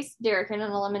want to face Derek in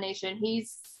an elimination.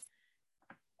 He's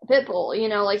a pit bull, you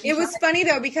know, like. It was funny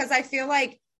though, because I feel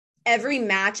like every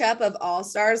matchup of All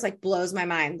Stars like blows my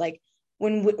mind. Like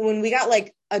when we got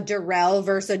like a Darrell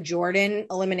versus a Jordan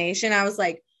elimination, I was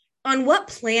like, on what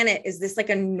planet is this like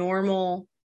a normal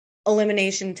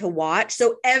elimination to watch?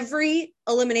 So every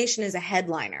elimination is a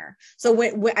headliner. So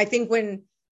when I think when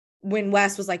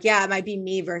Wes was like, yeah, it might be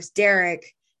me versus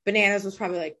Derek, Bananas was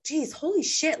probably like, geez, holy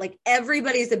shit. Like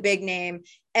everybody's a big name.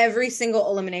 Every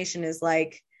single elimination is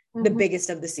like the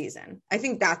biggest of the season. I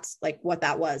think that's like what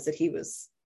that was, that he was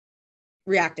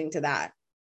reacting to that.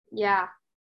 Yeah.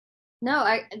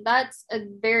 No, that's a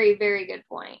very, very good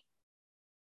point.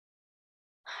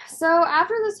 So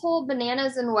after this whole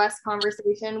Bananas and Wes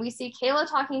conversation, we see Kayla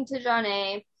talking to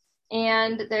Janae,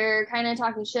 and they're kind of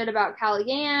talking shit about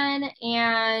Kellyanne,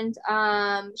 and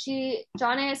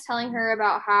Jonna is telling her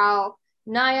about how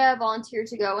Naya volunteered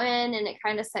to go in, and it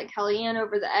kind of set Kellyanne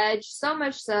over the edge, so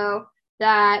much so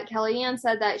that Kellyanne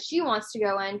said that she wants to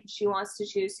go in because she wants to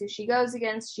choose who she goes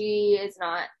against. She is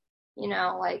not,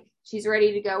 like, she's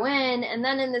ready to go in. And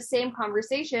then in the same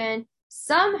conversation,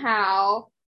 somehow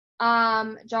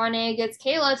John A gets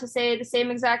Kayla to say the same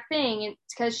exact thing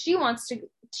because she wants to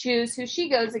choose who she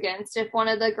goes against if one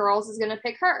of the girls is going to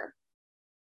pick her.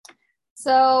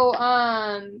 So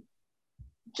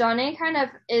John A kind of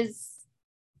is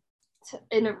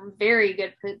in a very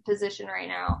good position right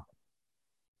now.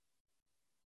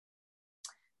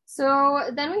 So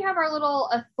then we have our little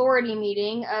authority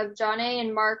meeting of John A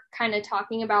and Mark kind of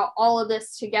talking about all of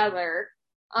this together.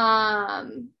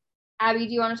 Abby,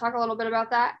 do you want to talk a little bit about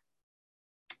that?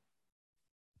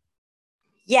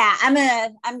 Yeah, I'm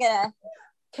gonna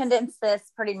condense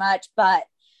this pretty much, but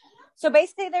so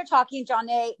basically they're talking.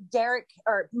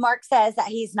 Mark says that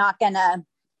he's not gonna,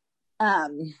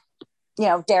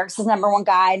 Derek's his number one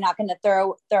guy, not gonna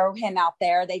throw him out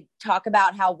there. They talk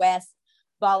about how Wes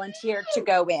volunteered to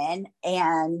go in,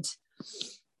 and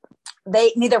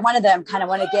neither one of them kind of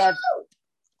want to give.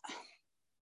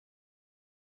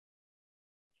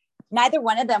 Neither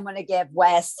one of them want to give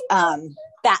Wes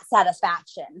that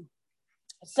satisfaction.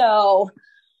 So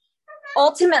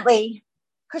ultimately,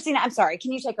 Christina, I'm sorry,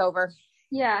 can you take over?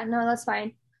 Yeah, no, that's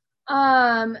fine.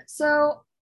 So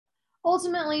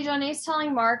ultimately, Janae's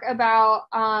telling Mark about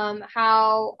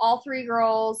how all three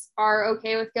girls are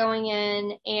okay with going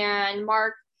in, and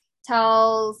Mark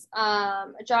tells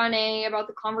John A about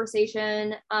the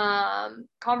conversations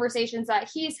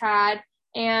that he's had,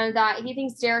 and that he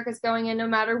thinks Derek is going in no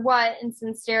matter what. And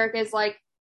since Derek is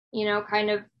kind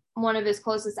of one of his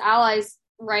closest allies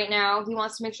right now, he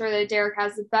wants to make sure that Derek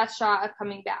has the best shot of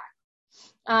coming back.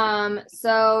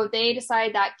 So they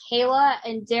decide that Kayla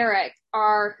and Derek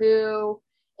are who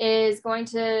is going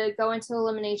to go into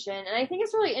elimination. And I think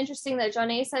it's really interesting that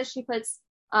Janae says she puts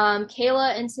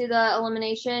Kayla into the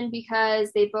elimination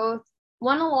because they both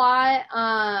won a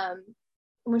lot.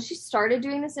 When she started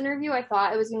doing this interview, I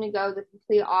thought it was going to go the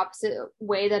complete opposite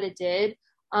way that it did.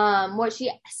 What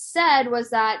she said was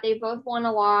that they both won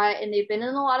a lot and they've been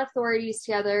in a lot of authorities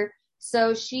together.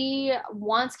 So she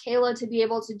wants Kayla to be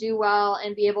able to do well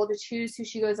and be able to choose who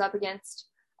she goes up against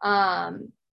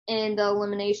in the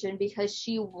elimination because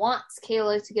she wants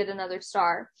Kayla to get another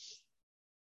star.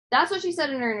 That's what she said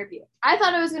in her interview. I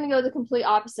thought it was going to go the complete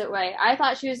opposite way. I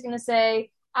thought she was going to say,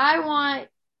 I want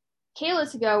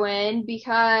Kayla to go in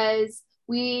because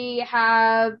we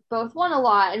have both won a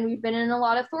lot and we've been in a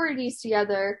lot of authorities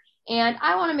together. And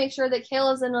I want to make sure that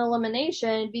Kayla's in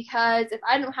elimination because if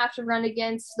I don't have to run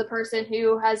against the person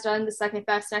who has done the second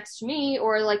best next to me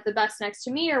or like the best next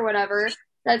to me or whatever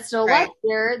that's still left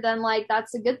here, then like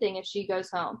that's a good thing if she goes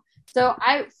home. So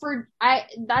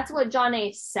that's what John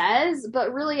A says,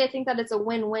 but really I think that it's a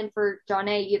win-win for John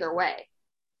A either way.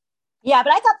 Yeah,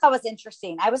 but I thought that was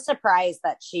interesting. I was surprised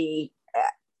that she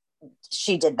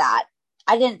did that.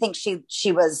 I didn't think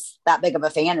she was that big of a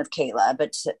fan of Kayla,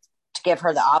 but to give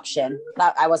her the option,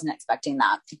 I wasn't expecting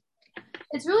that.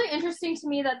 It's really interesting to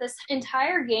me that this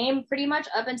entire game, pretty much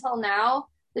up until now,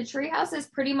 the Treehouse has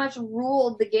pretty much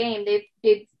ruled the game.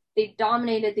 They've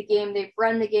dominated the game. They've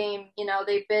run the game.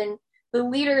 They've been the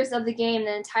leaders of the game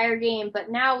the entire game. But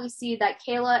now we see that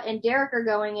Kayla and Derek are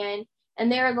going in, and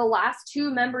they are the last two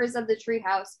members of the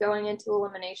Treehouse going into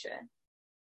elimination.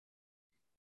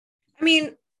 I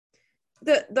mean,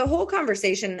 the whole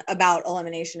conversation about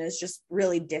elimination is just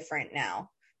really different now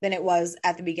than it was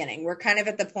at the beginning. We're kind of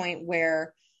at the point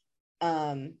where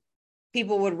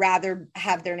people would rather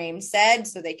have their name said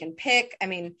so they can pick. I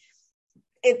mean,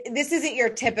 this isn't your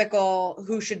typical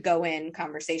who should go in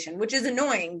conversation, which is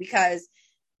annoying because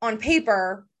on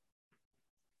paper,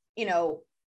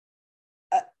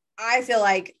 I feel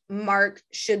like Mark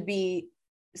should be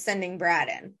sending Brad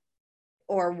in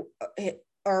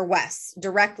or Wes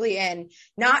directly in,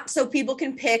 not so people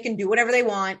can pick and do whatever they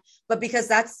want, but because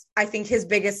that's, I think, his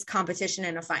biggest competition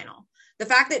in a final. The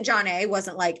fact that John A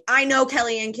wasn't like, I know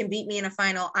Kellyanne can beat me in a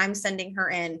final, I'm sending her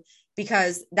in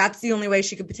because that's the only way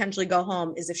she could potentially go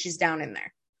home is if she's down in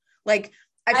there. Like,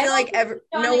 I feel like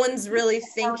no one's really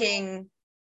thinking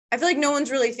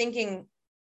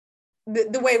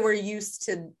the way we're used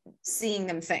to seeing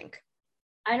them think.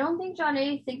 I don't think John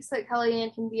A thinks that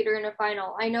Kellyanne can beat her in a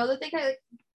final. I know that they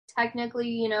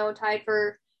technically, tied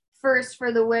for first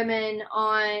for the women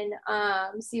on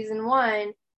season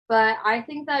 1, but I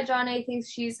think that John A thinks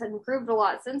she's improved a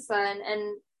lot since then,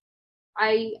 and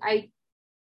I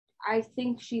I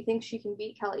think she thinks she can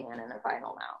beat Kellyanne in a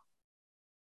final now.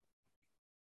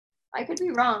 I could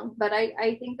be wrong, but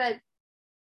I think that,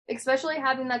 especially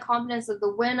having that confidence of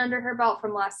the win under her belt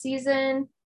from last season,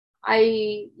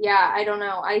 I don't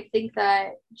know. I think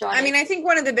that Johnny. I mean, I think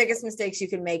one of the biggest mistakes you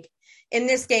can make in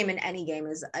this game, in any game,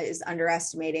 is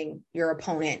underestimating your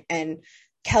opponent. And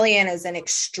Kellyanne is an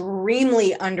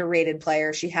extremely underrated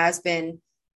player. She has been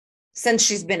since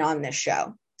she's been on this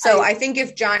show. So I think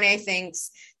if Johnny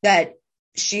thinks that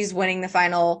she's winning the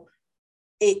final,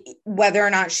 whether or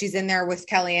not she's in there with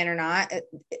Kellyanne or not,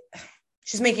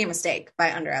 she's making a mistake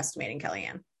by underestimating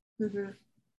Kellyanne. Mm-hmm.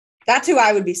 That's who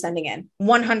I would be sending in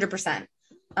 100%.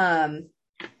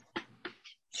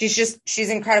 She's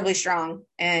incredibly strong,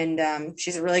 and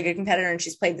she's a really good competitor, and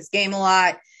she's played this game a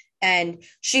lot, and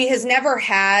she has never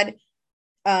had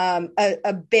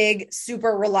a big,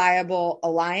 super reliable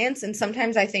alliance. And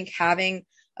sometimes I think having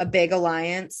a big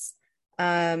alliance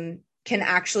can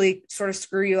actually sort of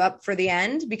screw you up for the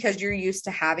end, because you're used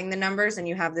to having the numbers and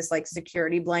you have this like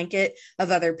security blanket of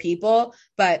other people,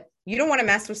 but you don't want to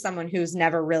mess with someone who's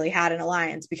never really had an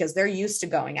alliance, because they're used to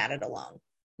going at it alone.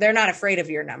 They're not afraid of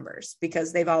your numbers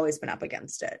because they've always been up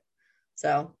against it.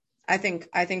 So I think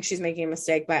she's making a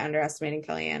mistake by underestimating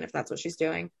Kellyanne, if that's what she's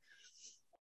doing.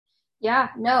 Yeah,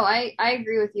 no, I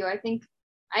agree with you. I think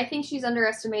she's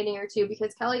underestimating her too,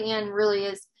 because Kellyanne really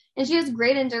is, and she has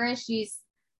great endurance.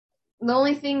 The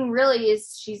only thing really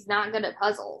is she's not good at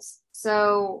puzzles.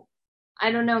 So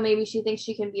I don't know, maybe she thinks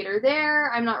she can beat her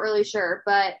there. I'm not really sure,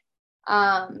 but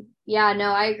yeah,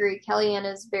 no, I agree. Kellyanne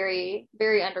is very,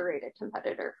 very underrated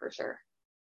competitor for sure.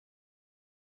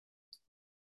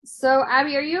 So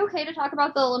Abby, are you okay to talk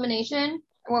about the elimination,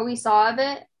 what we saw of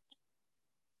it?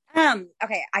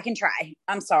 Okay, I can try.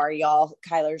 I'm sorry, y'all.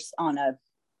 Kyler's on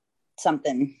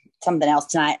something else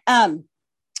tonight.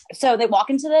 So they walk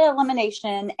into the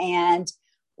elimination, and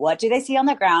what do they see on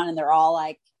the ground? And they're all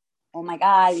like, oh my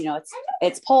God,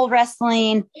 it's pole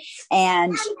wrestling.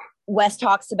 And Wes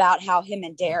talks about how him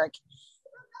and Derek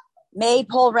made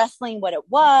pole wrestling what it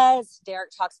was.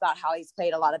 Derek talks about how he's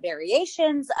played a lot of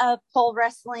variations of pole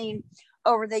wrestling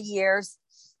over the years.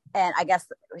 And I guess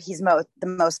the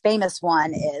most famous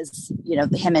one is,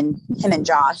 him and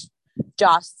Josh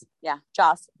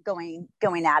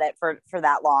going at it for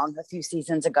that long a few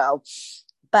seasons ago.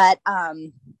 But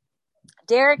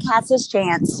Derek has his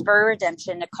chance for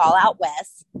redemption to call out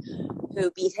Wes,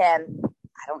 who beat him,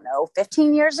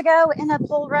 15 years ago in a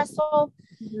pole wrestle.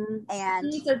 Mm-hmm. And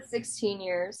he said 16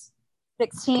 years.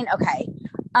 16. Okay.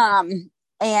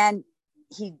 And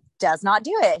he does not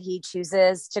do it. He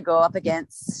chooses to go up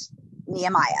against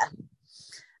Nehemiah.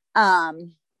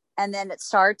 And then it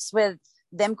starts with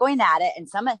them going at it, and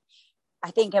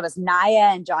I think it was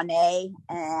Naya and Johnny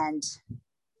and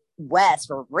Wes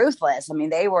were ruthless. I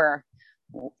mean, they were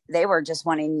just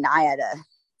wanting Nehemiah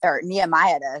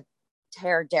to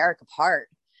tear Derek apart.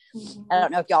 Mm-hmm. I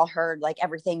don't know if y'all heard like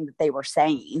everything that they were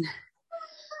saying.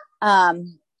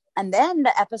 And then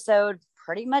the episode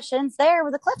pretty much ends there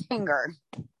with a cliffhanger.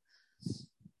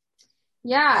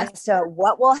 Yeah. So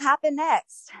what will happen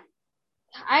next?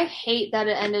 I hate that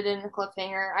it ended in a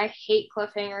cliffhanger. I hate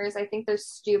cliffhangers. I think they're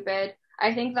stupid.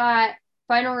 I think that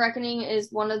Final Reckoning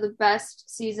is one of the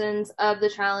best seasons of the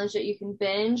challenge that you can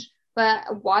binge,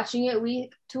 but watching it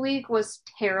week to week was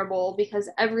terrible because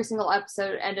every single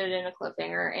episode ended in a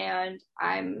cliffhanger, and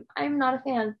I'm not a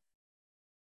fan.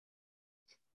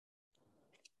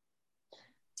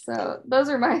 So those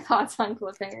are my thoughts on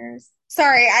cliffhangers.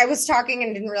 Sorry, I was talking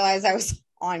and didn't realize I was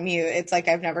on mute. It's like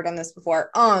I've never done this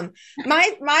before. My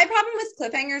problem with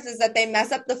cliffhangers is that they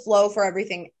mess up the flow for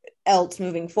everything else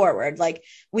moving forward. Like,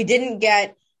 we didn't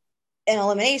get an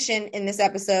elimination in this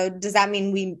episode. Does that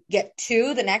mean we get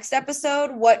to the next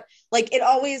episode? It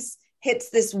always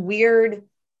hits this weird.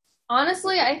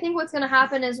 Honestly, I think what's going to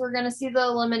happen is we're going to see the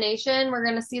elimination. We're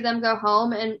going to see them go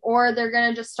home, or they're going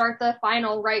to just start the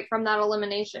final right from that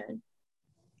elimination.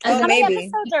 And maybe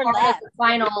episodes are left. The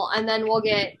final, and then we'll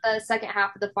get the second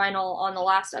half of the final on the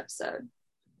last episode.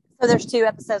 So there's 2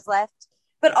 episodes left.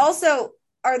 But also,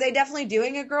 are they definitely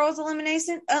doing a girls'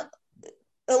 elimination?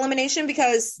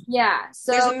 Because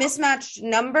so there's a mismatched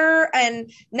number,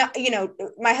 and not,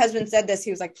 my husband said this. He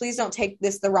was like, "Please don't take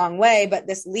this the wrong way," but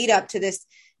this lead up to this,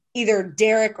 either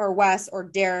Derek or Wes or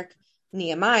Derek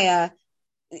Nehemiah,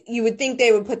 you would think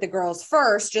they would put the girls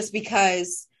first, just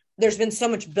because there's been so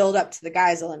much build up to the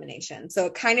guys' elimination. So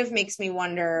it kind of makes me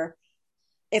wonder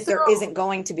if there isn't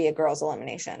going to be a girls'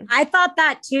 elimination. I thought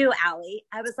that too, Allie.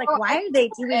 I was like, why are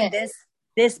they doing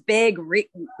this big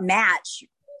match?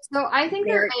 So I think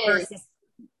there is.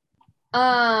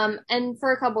 And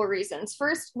for a couple of reasons.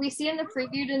 First, we see in the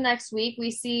preview to next week,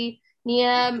 we see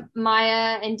Nia,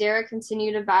 Maya, and Derek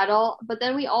continue to battle, but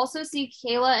then we also see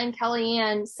Kayla and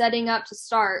Kellyanne setting up to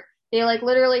start. They like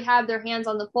literally have their hands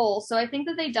on the pole. So I think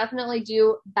that they definitely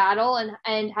do battle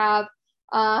and have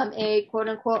a quote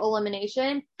unquote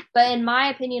elimination. But in my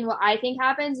opinion, what I think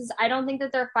happens is I don't think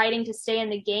that they're fighting to stay in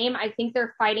the game. I think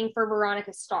they're fighting for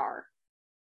Veronica's star.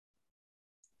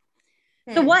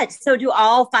 So what? So do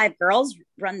all 5 girls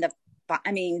run the?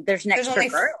 I mean, there's an extra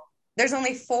girl. There's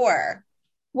only 4.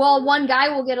 Well, one guy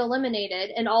will get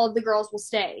eliminated, and all of the girls will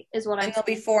stay. Is what I'm. And there'll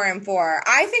be 4 and 4.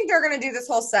 I think they're gonna do this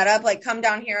whole setup, like come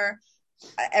down here,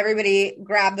 everybody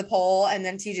grab the pole, and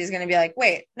then TJ's gonna be like,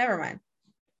 "Wait, never mind."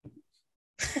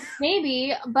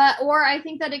 Maybe, or I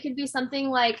think that it could be something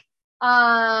like,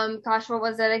 gosh, what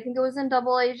was it? I think it was in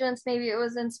Double Agents. Maybe it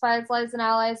was in Spies, Lies, and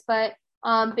Allies, but.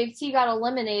 Big T got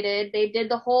eliminated. They did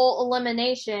the whole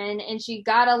elimination, and she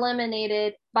got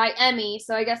eliminated by Emmy.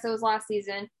 So I guess it was last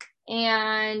season.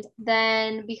 And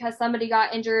then because somebody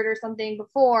got injured or something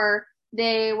before,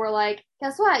 they were like,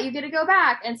 guess what? You get to go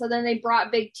back. And so then they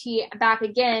brought Big T back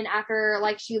again after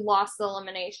like she lost the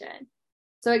elimination.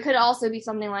 So it could also be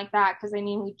something like that. Cause I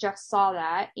mean, we just saw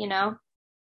that, you know?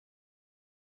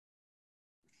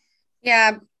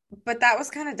 Yeah, but that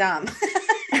was kind of dumb.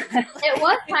 It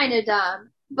was kind of dumb,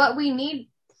 but we need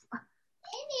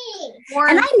more.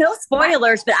 And I know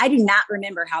spoilers, but I do not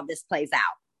remember how this plays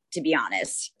out, to be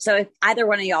honest. So if either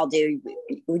one of y'all do,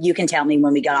 you can tell me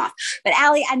when we get off. But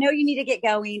Allie, I know you need to get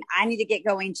going. I need to get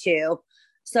going too.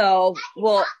 So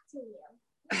so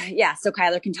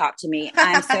Kyler can talk to me.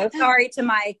 I'm so sorry to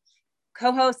my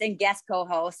co-host and guest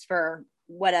co-host for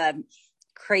what a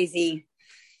crazy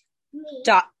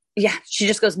Yeah, she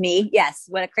just goes, me. Yes,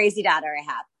 what a crazy daughter I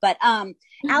have. But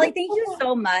Allie, thank you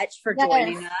so much for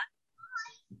joining us.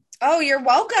 Oh, you're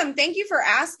welcome. Thank you for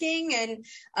asking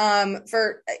and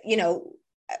for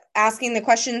asking the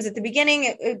questions at the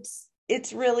beginning.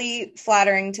 It's really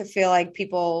flattering to feel like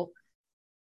people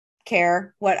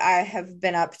care what I have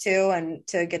been up to, and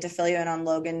to get to fill you in on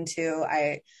Logan too.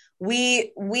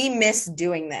 We miss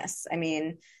doing this. I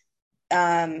mean,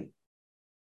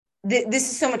 this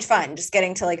is so much fun, just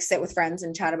getting to like sit with friends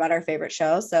and chat about our favorite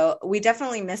show. So we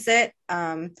definitely miss it.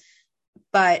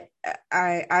 But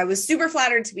I was super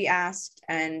flattered to be asked,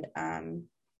 and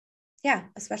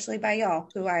especially by y'all,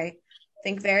 who I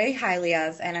think very highly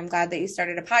of. And I'm glad that you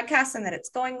started a podcast and that it's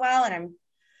going well. And I'm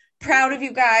proud of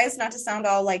you guys, not to sound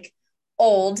all like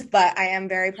old, but I am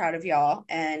very proud of y'all,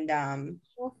 and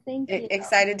thank you.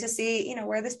 Excited to see,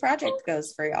 where this project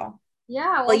goes for y'all.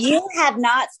 Yeah. Well, you have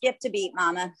not skipped a beat,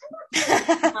 Mama.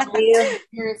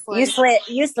 You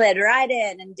slid right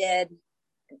in and did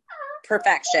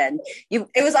perfection. It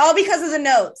was all because of the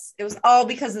notes.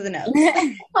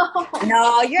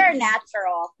 No, you're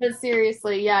natural. But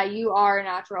seriously, yeah, you are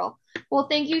natural. Well,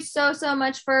 thank you so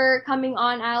much for coming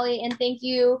on, Allie, and thank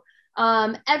you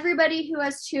everybody who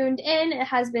has tuned in. It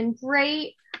has been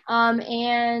great.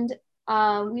 And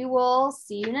we will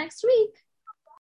see you next week.